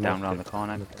 It's just I down marked round it. the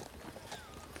corner.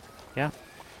 Yeah.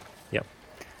 Yep.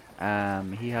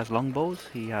 He has longbows.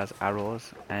 He has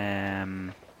arrows.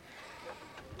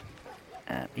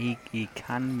 He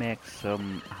can make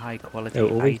some high quality Oh,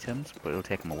 will we? items, but it'll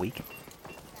take him a week.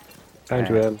 Found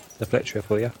you the Fletcher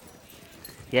for you.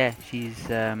 Yeah, she's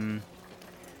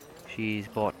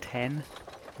bought 10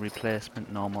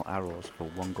 replacement normal arrows for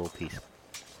 1 gold piece.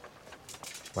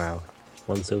 Wow.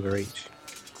 1 silver each.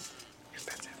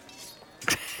 Expensive.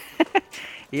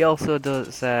 He also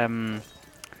does smoke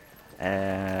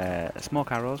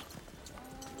arrows,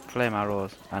 flame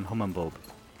arrows, and humming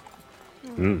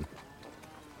Mm.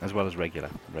 as well as regular.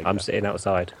 I'm sitting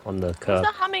outside on the What's curb.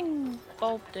 the humming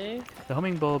bulb do? The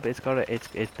humming bulb, it's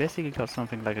basically got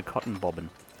something like a cotton bobbin,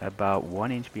 about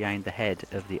 1 inch behind the head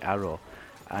of the arrow,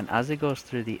 and as it goes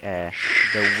through the air,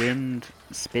 the wind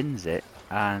spins it,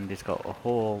 and it's got a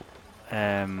hole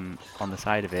on the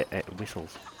side of it. It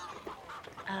whistles.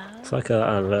 It's like an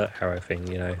alert arrow thing,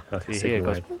 you know, like a So you hear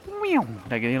it signal. goes, "Meow,"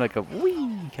 like a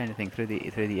wee kind of thing through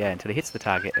the air until it hits the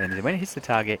target, and when it hits the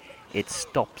target, it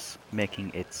stops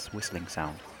making its whistling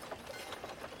sound.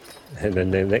 And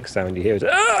then the next sound you hear is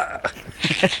ah!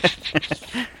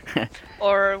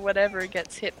 Or whatever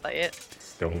gets hit by it.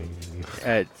 Dong.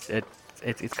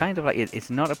 It's kind of like it's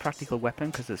not a practical weapon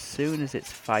because as soon as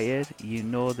it's fired, you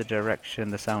know the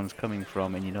direction the sound's coming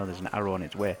from, and you know there's an arrow on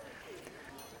its way.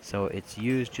 So it's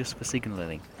used just for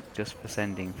signaling, just for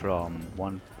sending from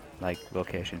one like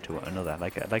location to another,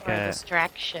 like Or a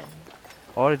distraction.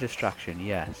 or a distraction.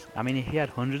 Yes, I mean if you had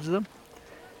hundreds of them,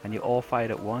 and you all fired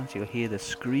at once, you'll hear the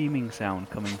screaming sound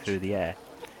coming through the air.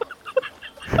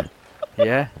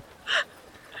 Yeah.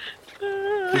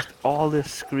 Just all the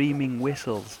screaming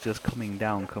whistles just coming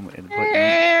down,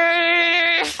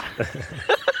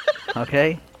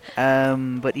 okay.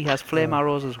 But he has flame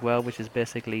arrows as well, which is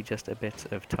basically just a bit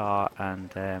of tar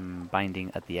and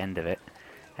binding at the end of it,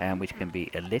 which can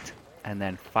be lit and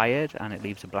then fired, and it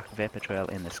leaves a black vapor trail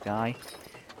in the sky.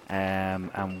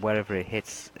 And wherever it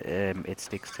hits, it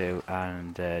sticks to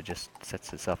and just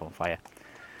sets itself on fire.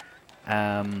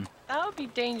 That would be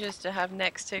dangerous to have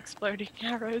next to exploding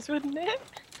arrows, wouldn't it?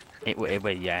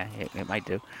 It might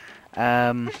do.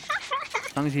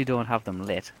 As long as you don't have them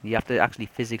lit, you have to actually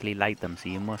physically light them, so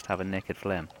you must have a naked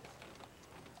flame.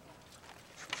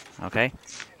 Okay?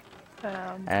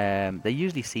 They're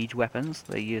usually siege weapons.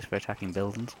 They're used for attacking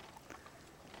buildings.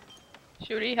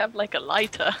 Should we have like a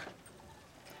lighter?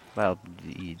 Well,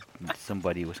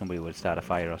 somebody would start a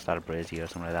fire or start a brazier or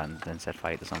something like that, and then set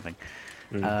fire to something.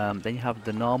 Then you have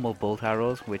the normal bolt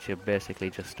arrows, which are basically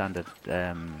just standard,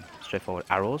 straightforward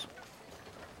arrows.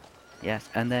 Yes,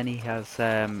 and then he has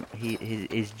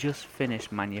he's just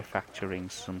finished manufacturing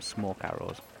some smoke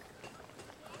arrows.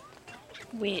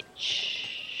 Which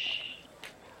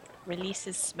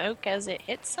releases smoke as it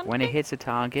hits something? When it hits a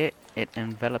target, it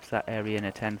envelops that area in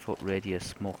a 10-foot radius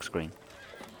smoke screen.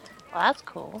 Well, that's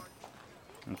cool.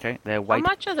 Okay, they're white.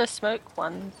 How much are the smoke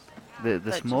ones?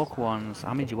 The smoke ones,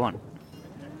 how many do you want?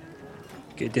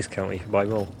 Get a discount if you buy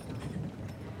more.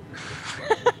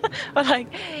 Or like,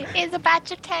 here's a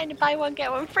batch of 10, buy one,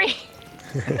 get one free.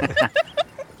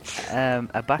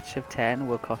 A batch of 10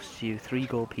 will cost you 3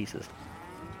 gold pieces.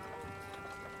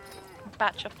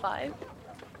 Batch of 5.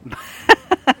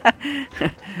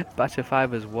 Batch of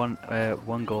 5 is 1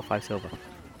 gold, 5 silver.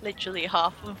 Literally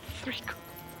half of 3 gold.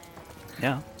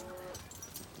 Yeah.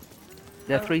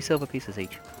 They're 3 silver pieces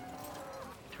each.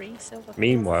 3 silver.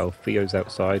 Meanwhile, Theo's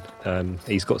outside.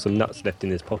 He's got some nuts left in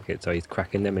his pocket, so he's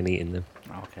cracking them and eating them.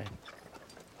 Okay.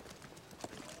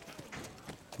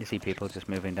 You see people just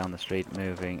moving down the street,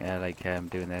 doing their. I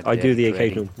do the trading.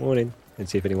 occasional morning and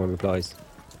see if anyone replies.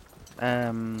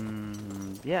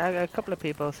 Yeah, a couple of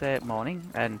people say morning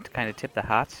and kind of tip the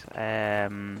hat.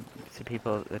 So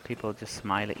the people just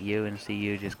smile at you and see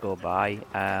you just go by.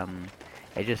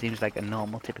 It just seems like a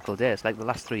normal, typical day. It's like the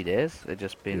last 3 days. They've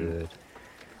just been Good.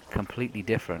 completely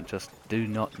different. Just do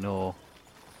not know.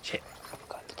 Shit, I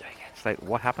forgot to do it again. It's like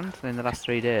what happened in the last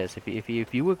 3 days. If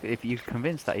you're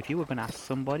convinced that if you were going to ask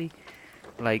somebody,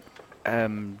 like,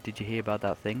 did you hear about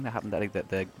that thing that happened?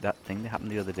 That thing that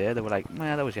happened the other day. They were like,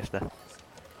 well, that was yesterday.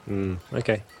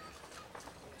 Okay.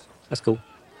 That's cool.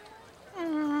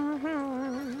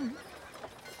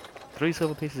 3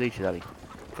 silver pieces each, Daddy,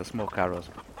 for smoke arrows.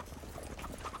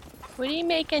 Would you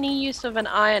make any use of an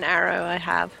iron arrow I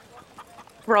have?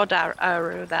 Rod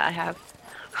arrow that I have.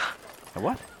 A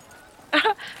what?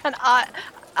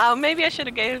 Maybe I should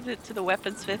have gave it to the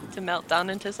weaponsmith to melt down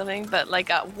into something, but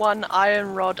like one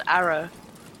iron rod arrow.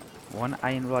 1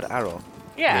 iron rod arrow.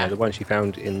 Yeah. The one she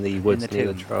found in the woods near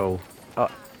the tomb. troll. Oh.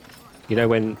 You know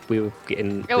when we were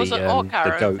getting It was an orc the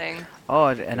arrow goat? thing. Oh,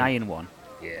 an iron one.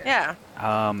 Yeah.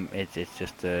 Yeah. It's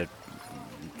just a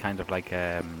kind of like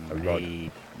rod. a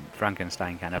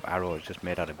Frankenstein kind of arrow. It's just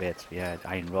made out of bits. Yeah,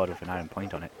 iron rod with an iron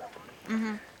point on it.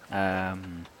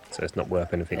 So it's not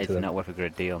worth anything It's to them. not worth a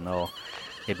great deal. No,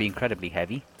 it'd be incredibly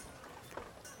heavy.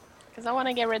 Because I want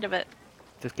to get rid of it.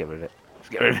 Just get rid of it.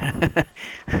 Just get rid of it.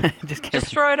 Just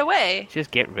throw it away.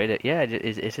 Just get rid of it. Yeah,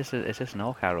 it's just an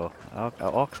orc arrow.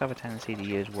 Orcs have a tendency to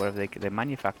use whatever they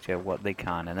manufacture what they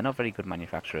can, and they're not very good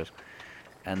manufacturers,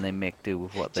 and they make do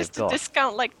with what Just they've to got.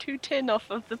 discount like 2 tin off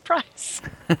of the price.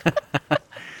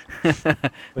 Well,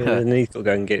 then he's got to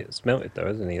go and get it smelted, though,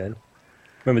 isn't he? Then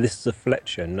remember, this is a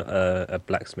Fletcher, not a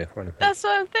blacksmith or anything. That's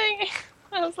what I'm thinking.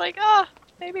 I was like,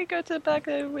 maybe go to the back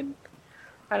of the wind.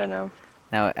 I don't know.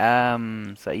 Now,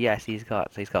 so yes, he's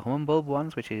got humming bulb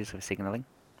ones, which is for signalling,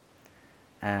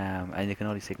 and you can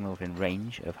only signal within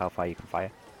range of how far you can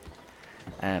fire.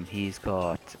 He's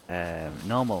got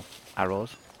normal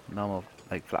arrows, normal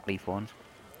like flat leaf ones.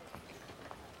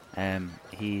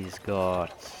 He's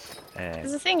got.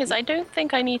 Because the thing is, I don't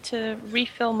think I need to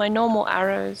refill my normal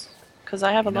arrows because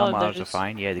I have a lot Normal of arrows those. are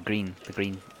fine. Yeah, the green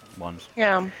ones.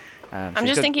 Yeah. So I'm he's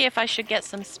just got- thinking if I should get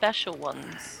some special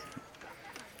ones.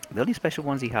 The only special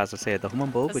ones he has are, say, the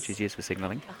humming bulb, which is used for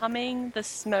signalling. The humming, the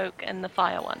smoke, and the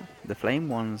fire one. The flame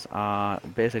ones are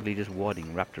basically just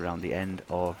wadding wrapped around the end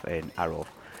of an arrow,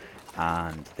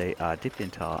 and they are dipped in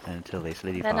tar until they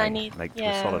solidify to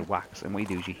a solid wax. And what you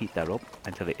do is you heat that up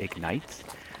until it ignites,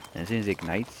 and as soon as it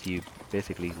ignites, you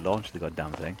basically launch the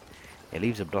goddamn thing. It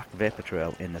leaves a black vapor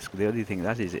trail in the. The only thing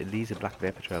that is, it leaves a black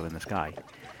vapor trail in the sky.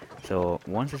 So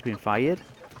once it's been fired,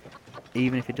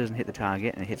 even if it doesn't hit the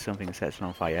target and it hits something and sets it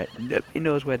on fire, it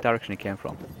knows where direction it came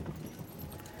from.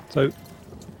 So,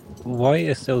 why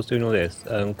Estelle's doing all this?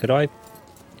 Could I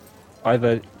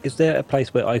either? Is there a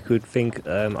place where I could think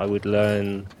I would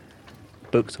learn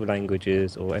books or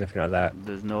languages or anything like that?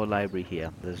 There's no library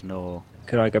here. There's no.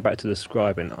 Could I go back to the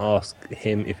scribe and ask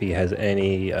him if he has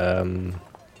any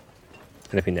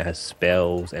anything that has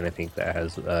spells, anything that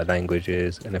has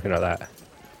languages, anything like that,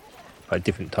 like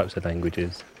different types of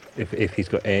languages? If he's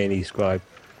got any scribe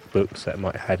books that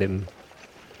might have him.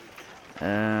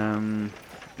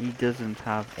 He doesn't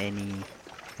have any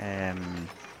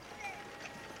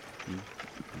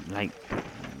like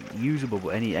usable,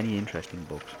 but any interesting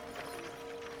books.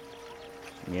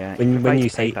 Yeah. When you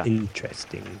provides say paper.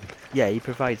 interesting, Yeah, he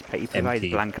provides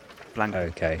Empty. blank blank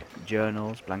Okay.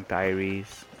 journals, blank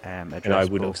diaries, address And I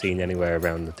wouldn't have books, seen anywhere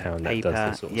around the town that paper.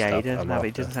 does this sort of Yeah, stuff. he doesn't I'm have. He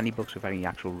after. doesn't have any books with any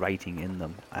actual writing in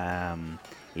them.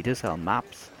 He does sell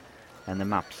maps, and the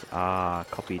maps are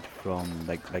copied from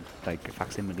like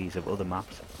facsimiles of other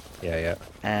maps. Yeah.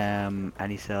 And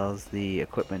he sells the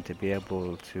equipment to be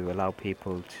able to allow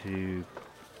people to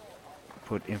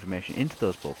put information into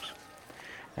those books.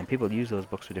 And people use those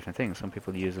books for different things. Some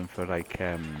people use them for like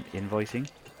invoicing,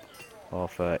 or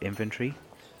for inventory,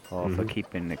 or for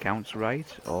keeping accounts right,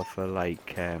 or for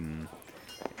like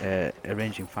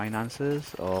arranging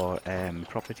finances, or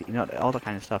property, all that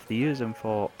kind of stuff. They use them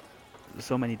for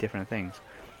so many different things.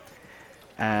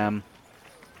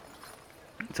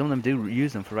 Some of them do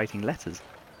use them for writing letters.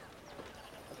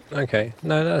 Okay.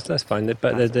 No, that's fine.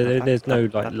 But there's no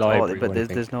like that's library. But or there's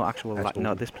anything. no actual. Actual-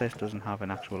 No, this place doesn't have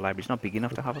an actual library. It's not big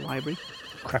enough to have a library.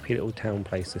 Crappy little town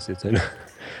place this is. Isn't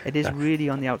It is really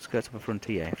on the outskirts of a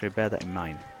frontier. If you bear that in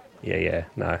mind. Yeah.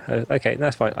 No. Okay,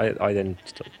 that's fine. I then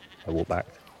I walk back.